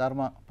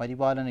Dharma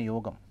Paripalana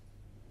Yogam.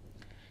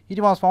 It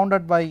was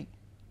founded by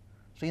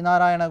Sri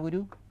Narayana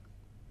Guru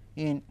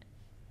in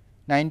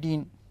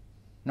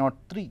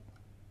 1903.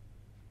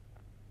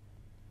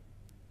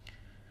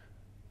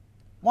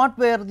 What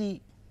were the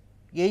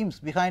aims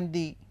behind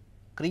the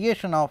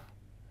creation of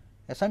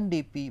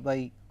SNDP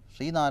by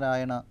Sri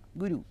Narayana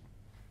Guru?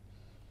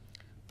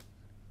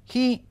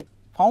 He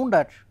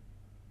founded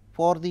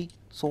for the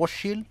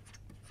social,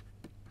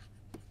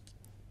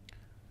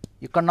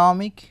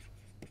 economic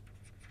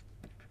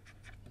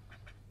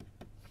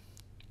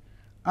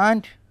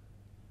and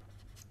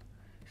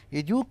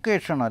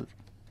educational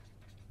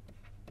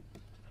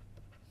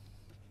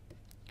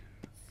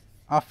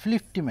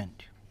upliftment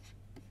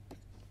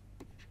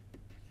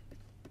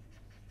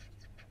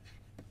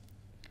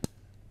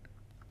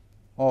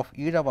of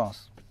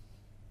Ezhavas.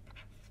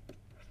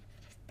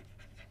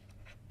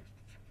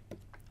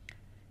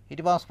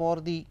 It was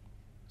for the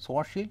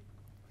social,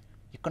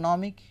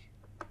 economic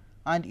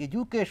and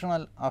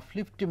educational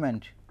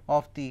upliftment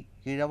of the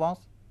Ezhavas.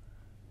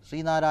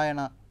 Sri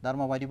Narayana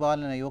Dharma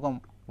Paripalana Yogam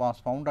was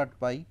founded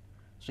by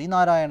Sri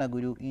Narayana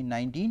Guru in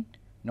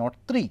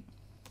 1903.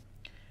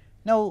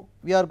 Now,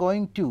 we are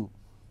going to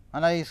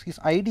analyze his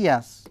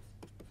ideas.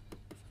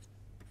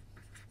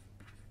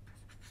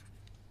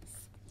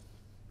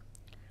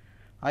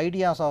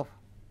 Ideas of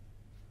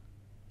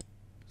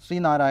Sri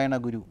Narayana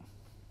Guru.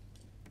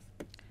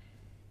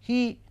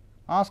 He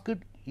asked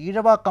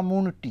Ezhava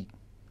community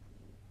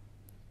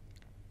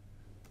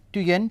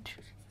to end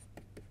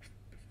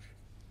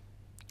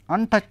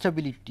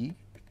untouchability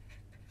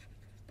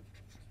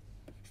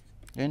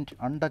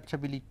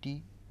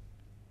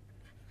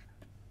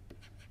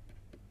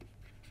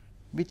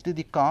with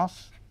the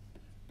caste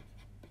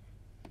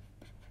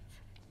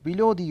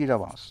below the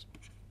Iravas.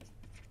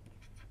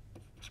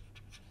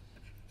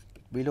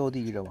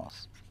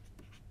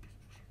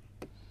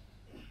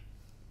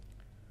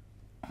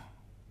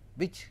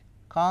 Which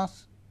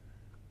caste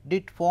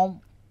did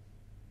form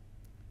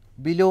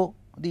below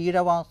the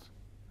Iravas?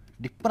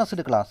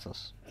 Depressed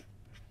classes.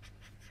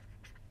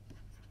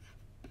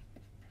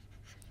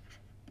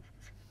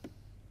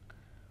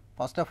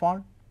 First of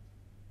all,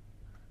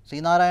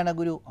 Srinarayana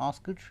Guru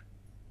asked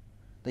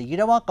the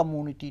Irava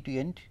community to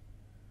end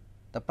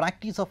the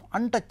practice of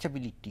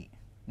untouchability,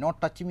 no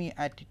touch me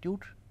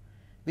attitude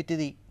with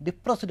the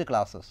depressed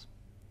classes.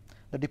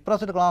 The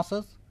depressed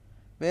classes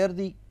were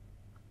the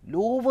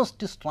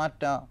lowest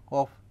strata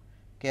of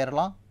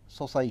Kerala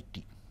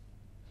society.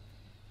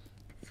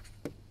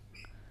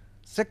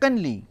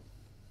 Secondly,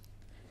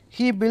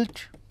 he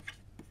built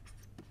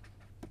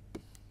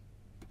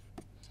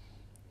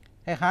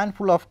a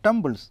handful of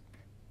temples.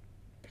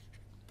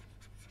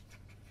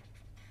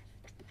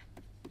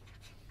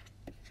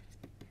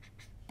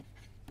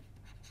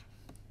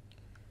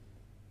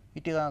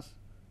 It has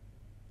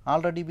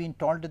already been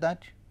told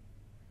that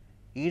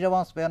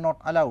Iravas were not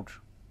allowed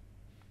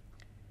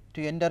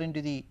to enter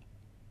into the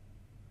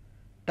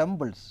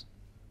temples.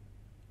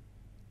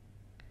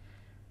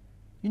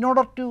 In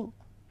order to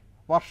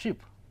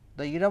worship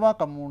the Irava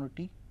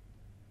community,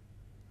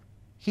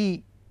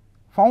 he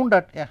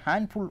founded a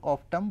handful of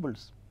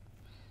temples.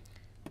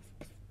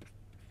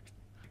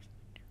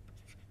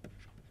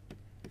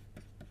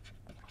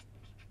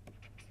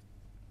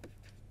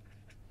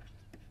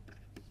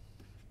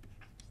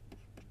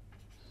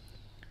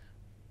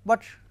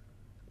 But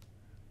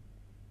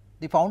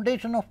the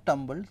foundation of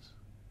temples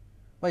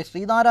by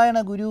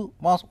Srinarayana Guru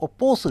was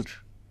opposed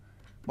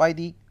by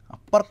the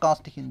upper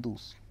caste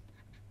Hindus.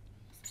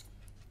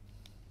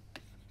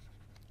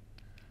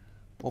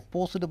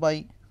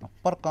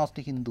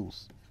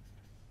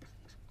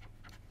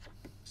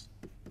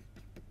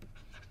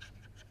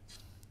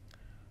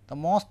 The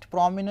most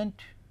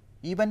prominent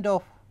event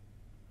of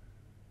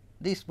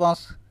this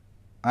was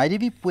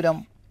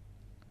Arivipuram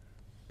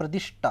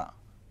Pradishta,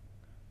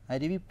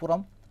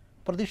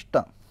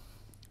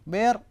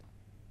 where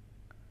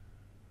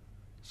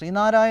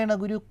Srinarayana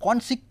Guru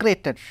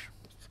consecrated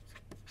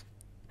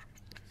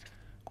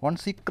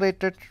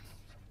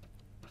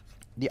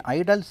the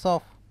idols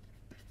of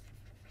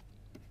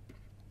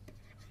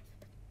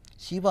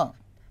Shiva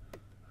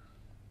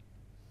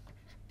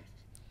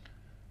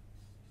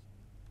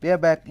way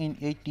back in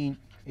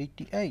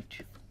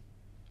 1888.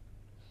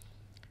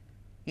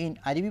 In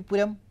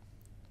Arivipuram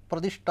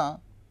Pradishta,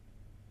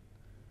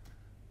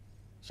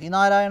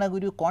 Srinarayana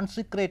Guru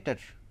consecrated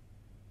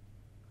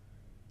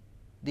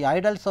the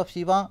idols of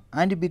Shiva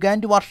and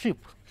began to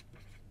worship.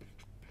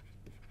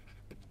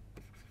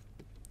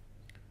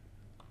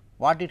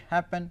 What did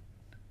happen?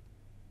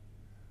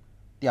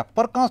 The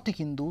upper caste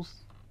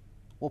Hindus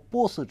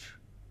opposed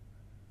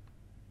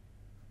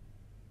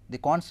the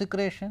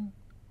consecration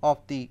of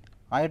the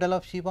idol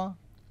of Shiva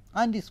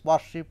and is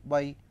worshipped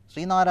by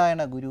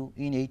Srinarayana Guru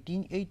in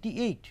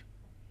 1888.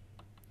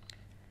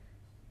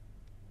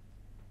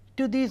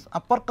 To these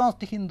upper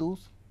caste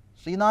Hindus,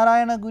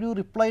 Srinarayana Guru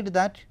replied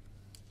that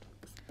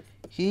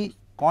he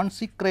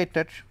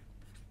consecrated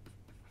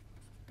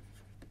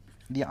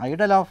the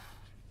idol of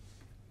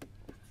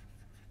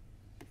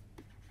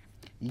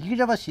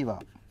Irava Shiva.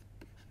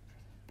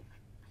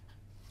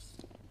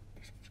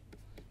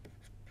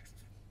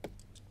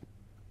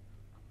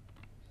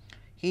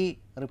 He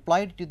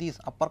replied to these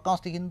upper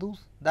caste Hindus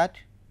that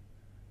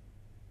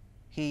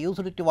he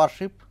used to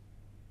worship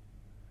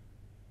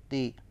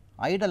the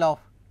idol of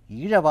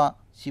Irava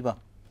Shiva.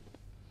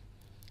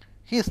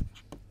 His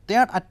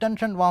third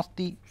attention was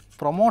the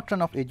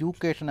promotion of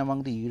education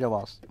among the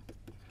Iravas.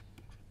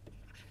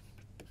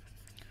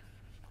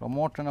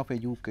 Promotion of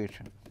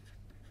education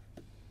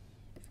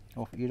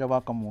of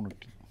Irava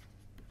community.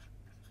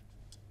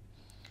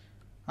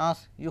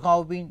 As you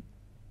have been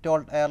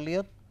told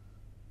earlier,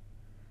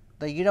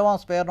 the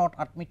Iravas were not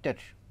admitted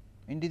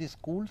into the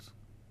schools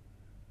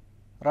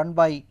run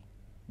by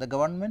the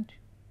government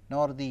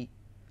nor the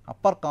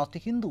upper caste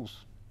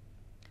Hindus.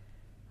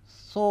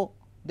 So,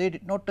 they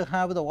did not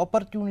have the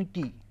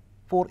opportunity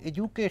for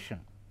education.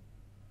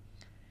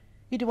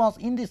 It was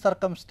in this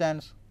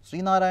circumstance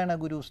Srinarayana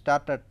Guru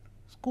started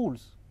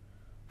schools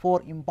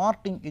for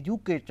imparting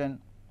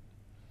education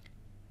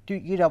to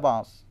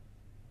Iravas.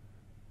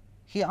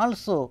 He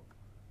also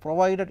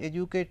provided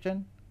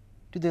education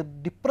to the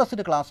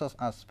depressed classes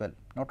as well,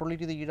 not only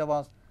to the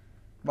Iravas,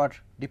 but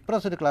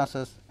depressed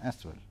classes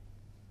as well.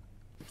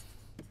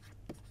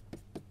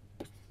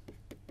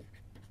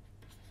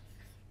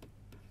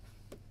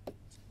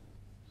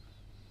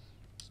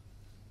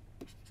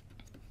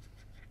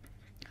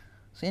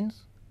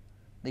 Since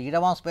the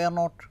Iravas were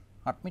not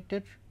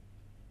admitted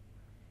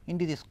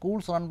into the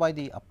schools run by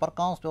the upper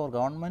caste or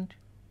government,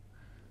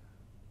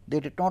 they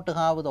did not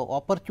have the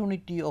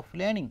opportunity of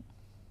learning.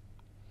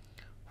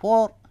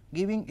 For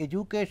giving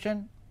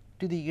education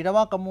to the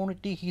Idava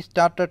community, he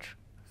started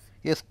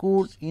a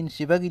school in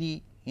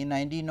Shivagiri in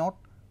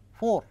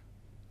 1904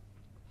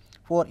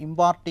 for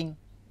imparting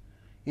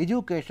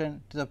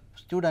education to the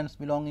students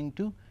belonging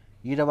to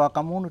Idava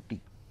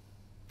community.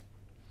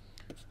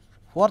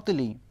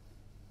 Fourthly,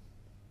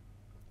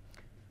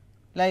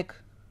 like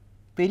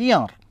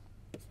Periyar,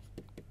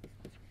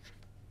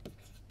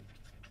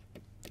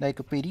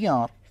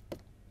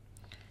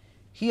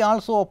 he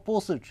also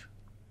opposed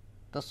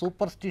the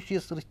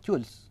superstitious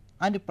rituals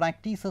and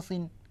practices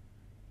in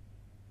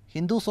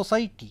Hindu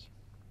society.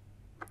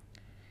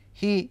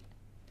 He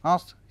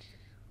asked,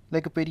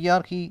 like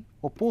Periyar, he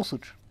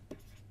opposed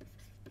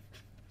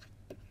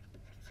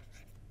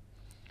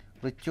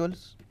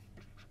rituals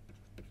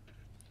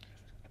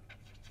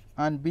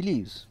and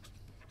beliefs,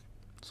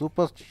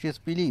 superstitious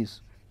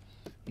beliefs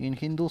in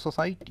Hindu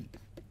society.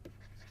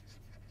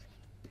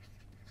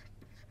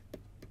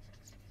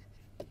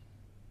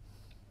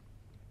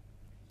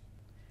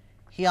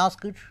 He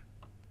asked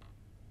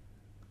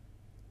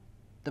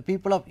the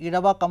people of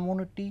Idava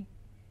community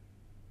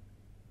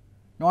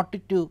not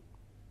to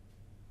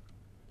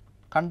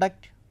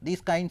conduct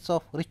these kinds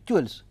of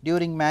rituals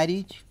during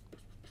marriage,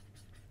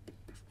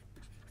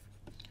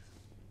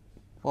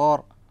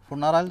 or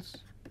funerals,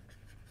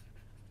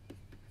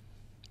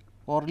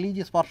 or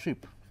religious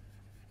worship.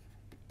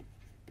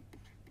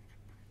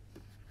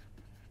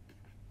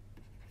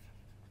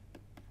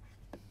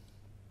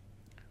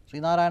 Sri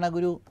Narayana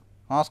Guru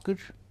asked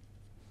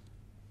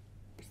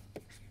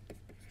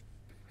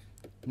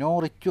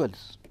no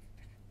rituals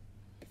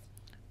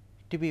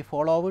to be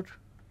followed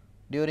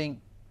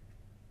during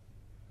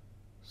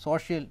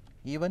social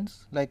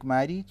events like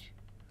marriage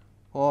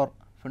or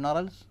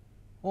funerals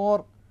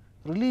or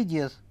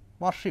religious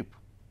worship.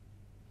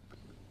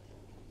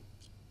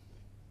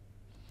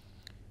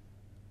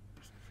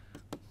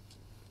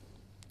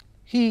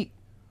 He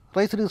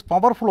raised his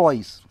powerful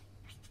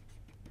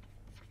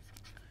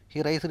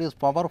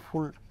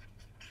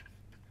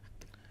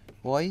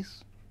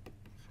voice.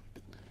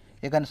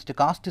 Against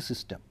caste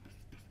system.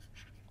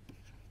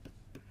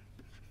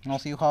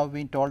 As you have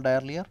been told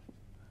earlier,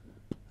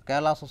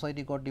 Kerala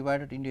society got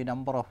divided into a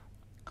number of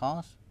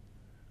castes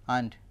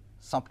and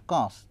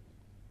subcastes,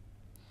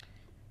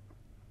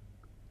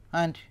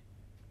 and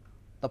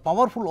the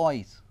powerful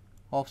voice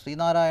of Sri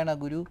Narayana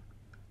Guru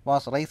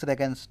was raised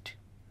against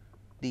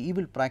the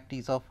evil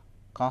practice of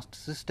caste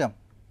system,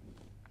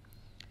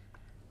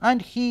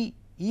 and he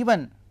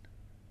even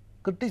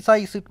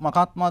criticized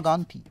Mahatma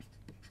Gandhi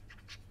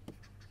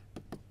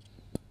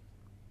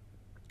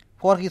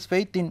for his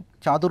faith in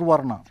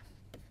Chadurvarna.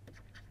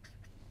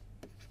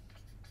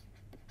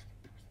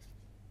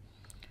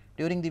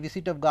 During the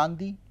visit of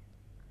Gandhi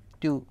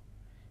to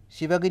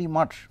Shivagiri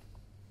Mutt,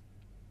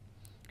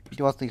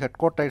 it was the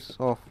headquarters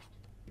of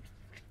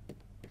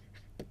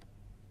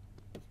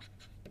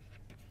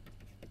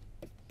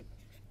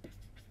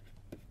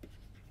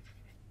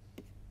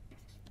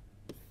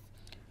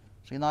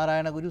Sri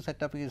Narayana Guru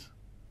set up his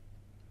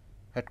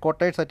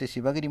headquarters at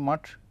Shivagiri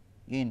Mutt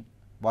in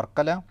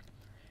Varkala.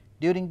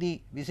 During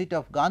the visit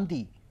of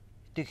Gandhi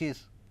to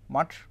his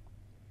mutt,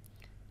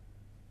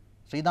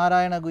 Sri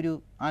Narayana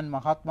Guru and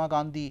Mahatma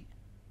Gandhi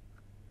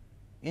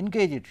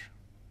engaged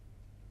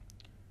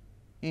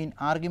in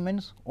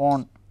arguments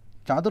on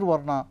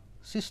Chadurvarna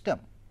system.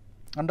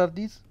 Under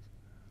this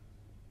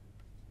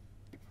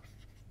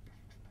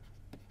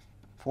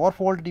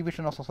fourfold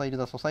division of society,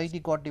 the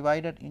society got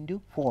divided into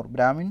four: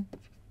 Brahmin,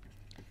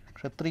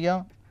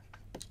 Kshatriya,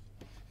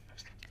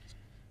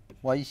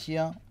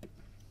 Vaishya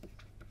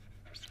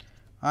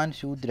and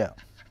Shudra.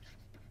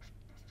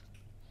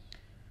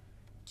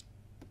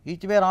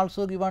 Each were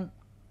also given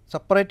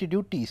separate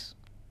duties.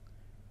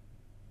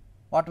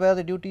 What were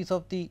the duties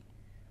of the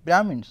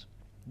Brahmins?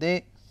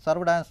 They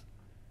served as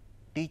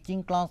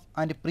teaching class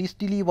and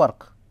priestly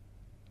work.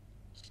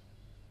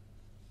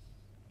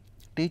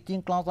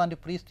 Teaching class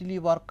and priestly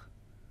work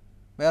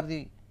were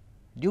the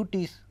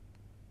duties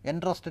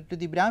entrusted to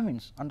the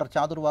Brahmins under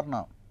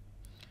Chadurvarna.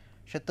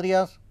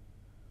 Kshatriyas,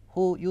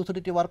 who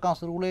used to work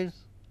as rulers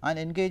and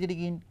engaged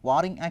in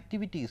warring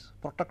activities,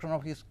 protection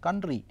of his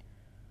country,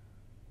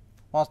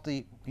 was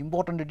the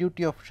important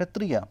duty of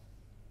Kshatriya.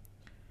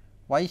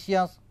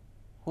 Vaishyas,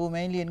 who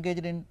mainly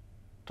engaged in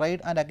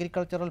trade and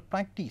agricultural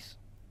practice.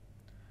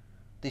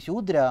 The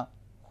Shudra,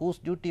 whose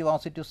duty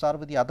was to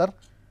serve the other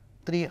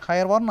three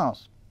higher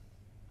varnas.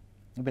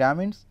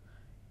 Brahmins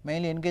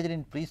mainly engaged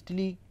in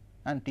priestly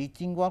and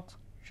teaching works.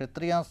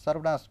 Kshatriyas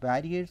served as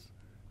warriors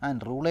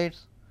and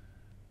rulers.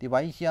 The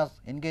Vaishyas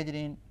engaged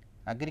in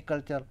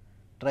agriculture,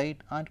 trade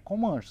and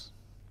commerce.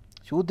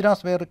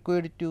 Shudras were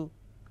required to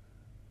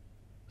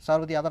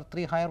serve the other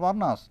three higher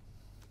varnas.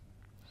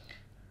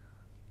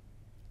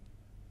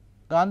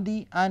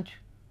 Gandhi and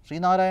Sri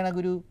Narayana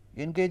Guru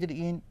engaged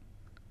in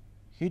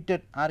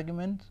heated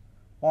arguments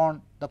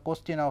on the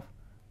question of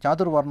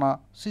Chadurvarna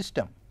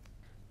system.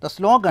 The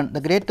slogan,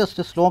 the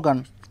greatest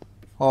slogan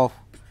of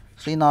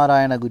Sri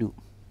Narayana Guru: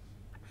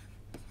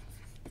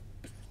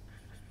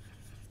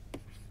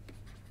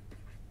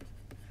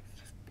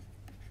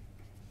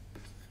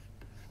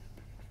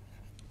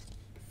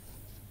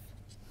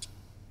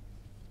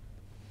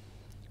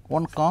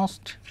 one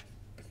caste,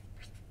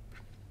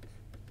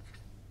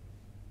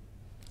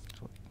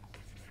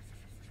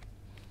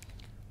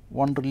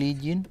 one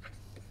religion,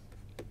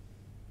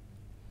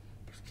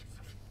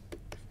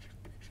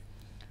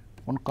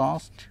 one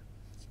caste,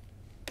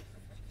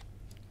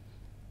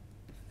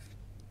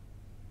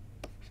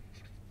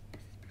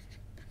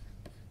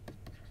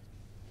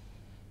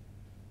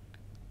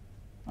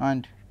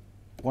 and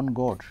one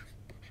God.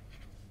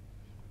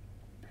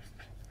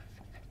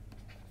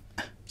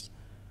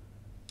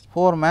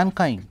 For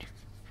mankind,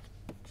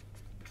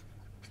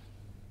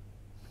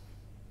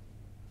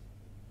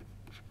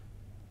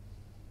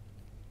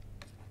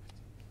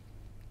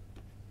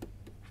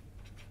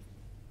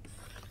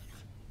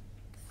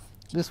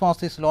 this was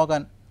the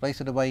slogan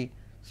raised by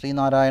Sri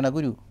Narayana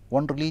Guru: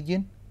 one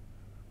religion,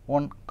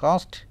 one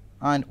caste,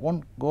 and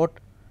one God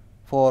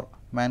for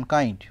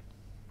mankind.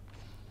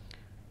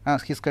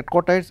 As his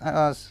headquarters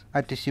as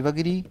at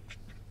Shivagiri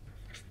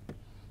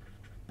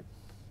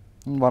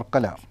in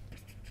Varkala.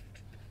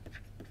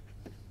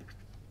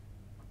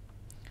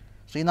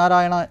 Sri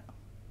Narayana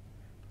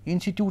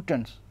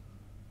institutions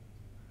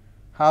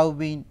have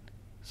been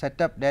set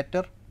up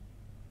later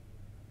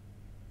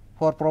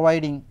for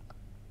providing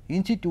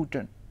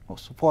education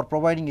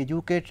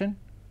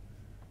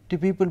to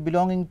people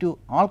belonging to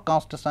all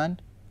castes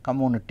and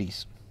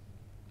communities.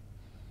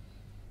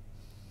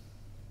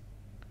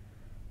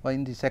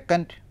 In the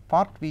second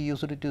part, we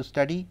used to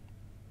study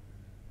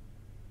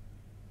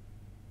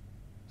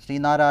Sri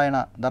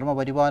Narayana Dharma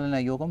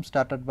Parivalana Yogam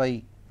started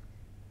by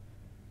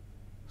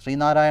Sri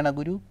Narayana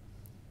Guru.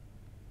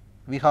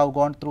 We have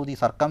gone through the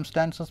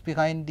circumstances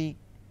behind the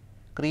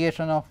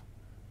creation of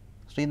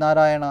Sri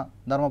Narayana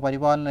Dharma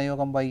Parivalana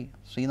Yogam by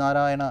Sri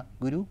Narayana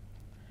Guru.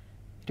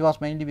 It was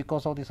mainly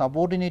because of the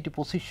subordinate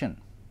position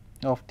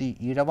of the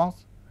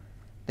Iravas.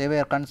 They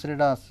were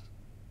considered as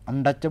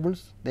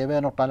untouchables. They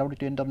were not allowed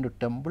to enter into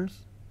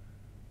temples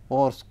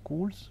or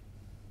schools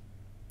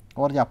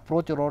or the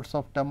approach roads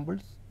of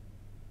temples.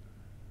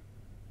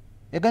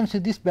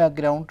 Against this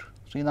background,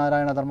 Sri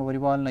Narayana Dharma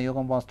Parivalana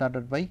Yogam was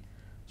started by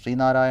Sri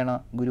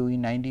Narayana Guru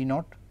in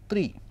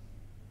 1903.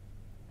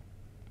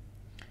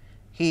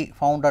 He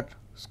founded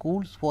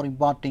schools for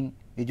imparting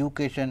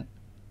education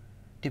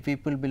to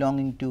people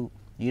belonging to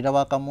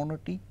Irava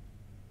community.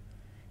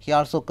 He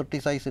also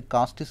criticized the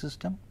caste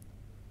system,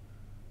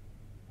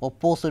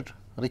 opposed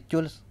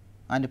rituals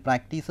and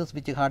practices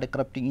which had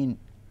crept in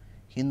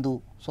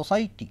Hindu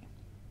society.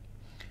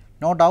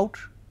 No doubt,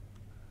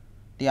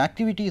 the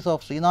activities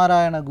of Sri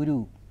Narayana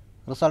Guru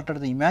resulted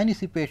in the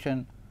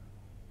emancipation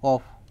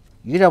of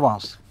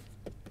Iravas.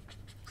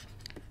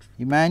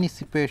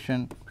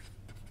 Emancipation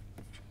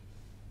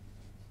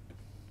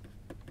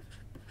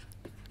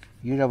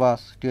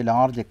Iravas to a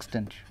large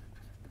extent.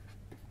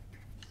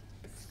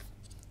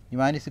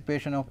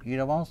 Emancipation of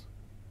Iravas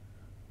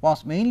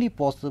was mainly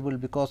possible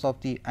because of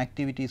the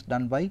activities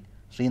done by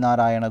Sri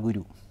Narayana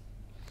Guru.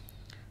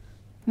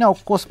 Now,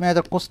 of course,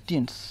 major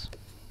questions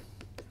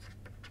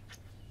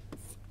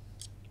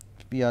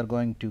we are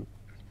going to.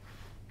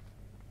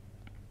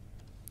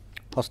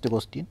 First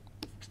question: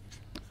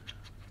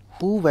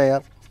 who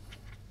were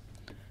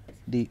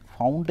the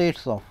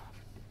founders of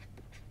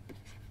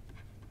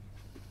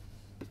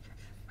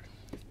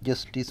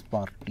Justice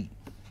Party?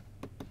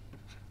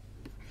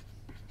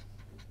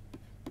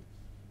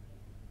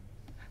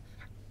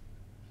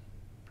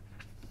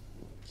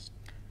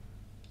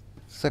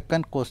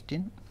 Second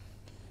question: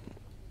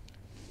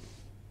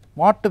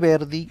 what were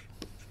the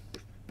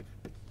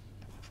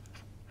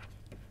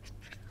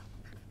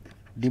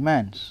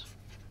demands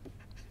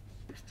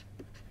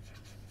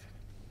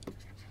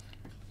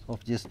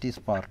of Justice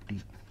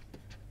Party?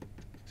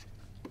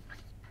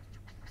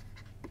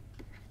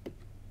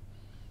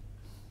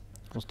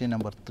 Question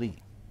number 3: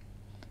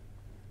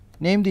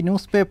 name the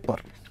newspaper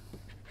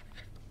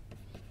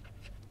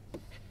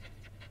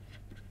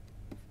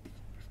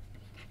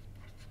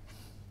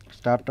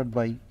started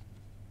by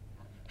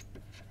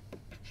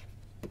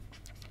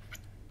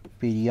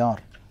Periyar,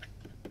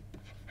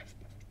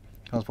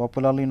 was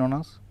popularly known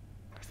as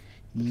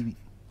E.V.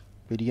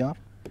 Periyar,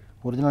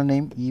 original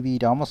name E.V.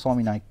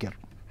 Ramaswamy Naikar.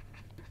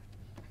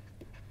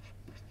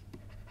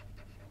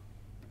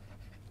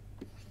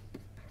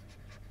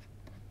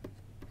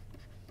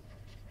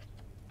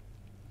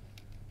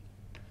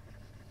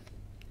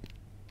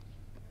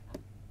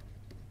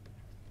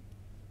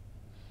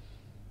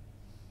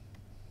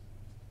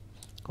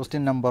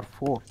 Question number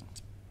 4: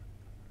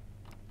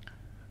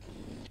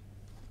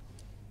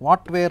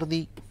 what were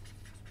the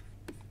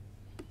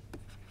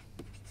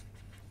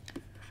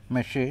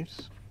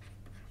measures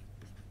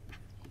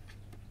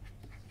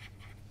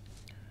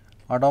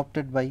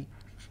adopted by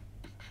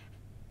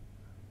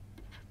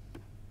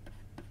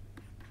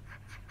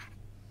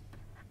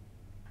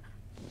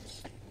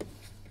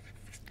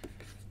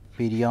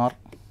Periyar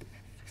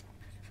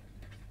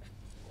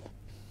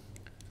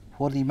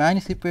for the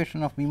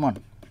emancipation of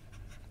women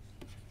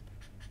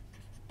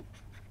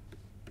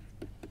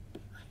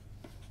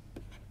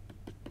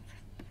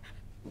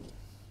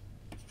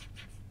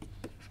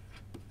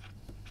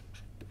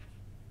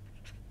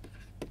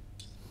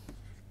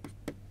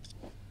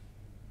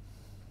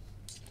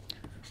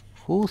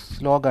whose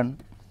slogan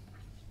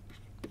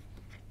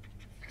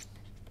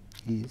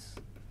is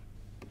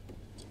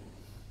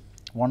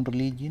one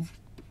religion,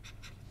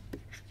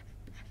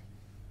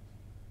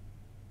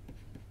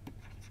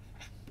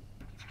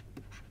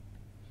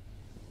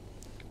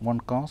 one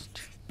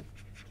caste,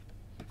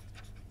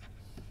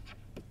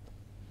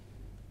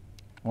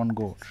 one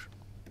God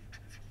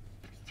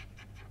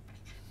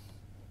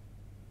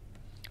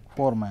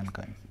for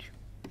mankind.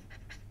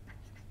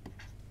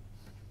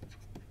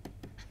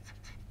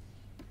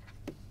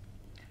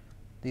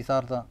 These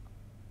are the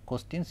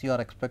questions you are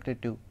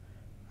expected to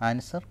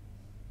answer.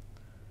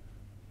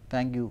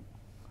 Thank you,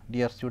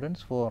 dear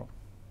students, for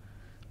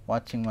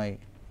watching my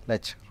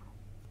lecture.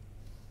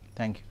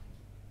 Thank you.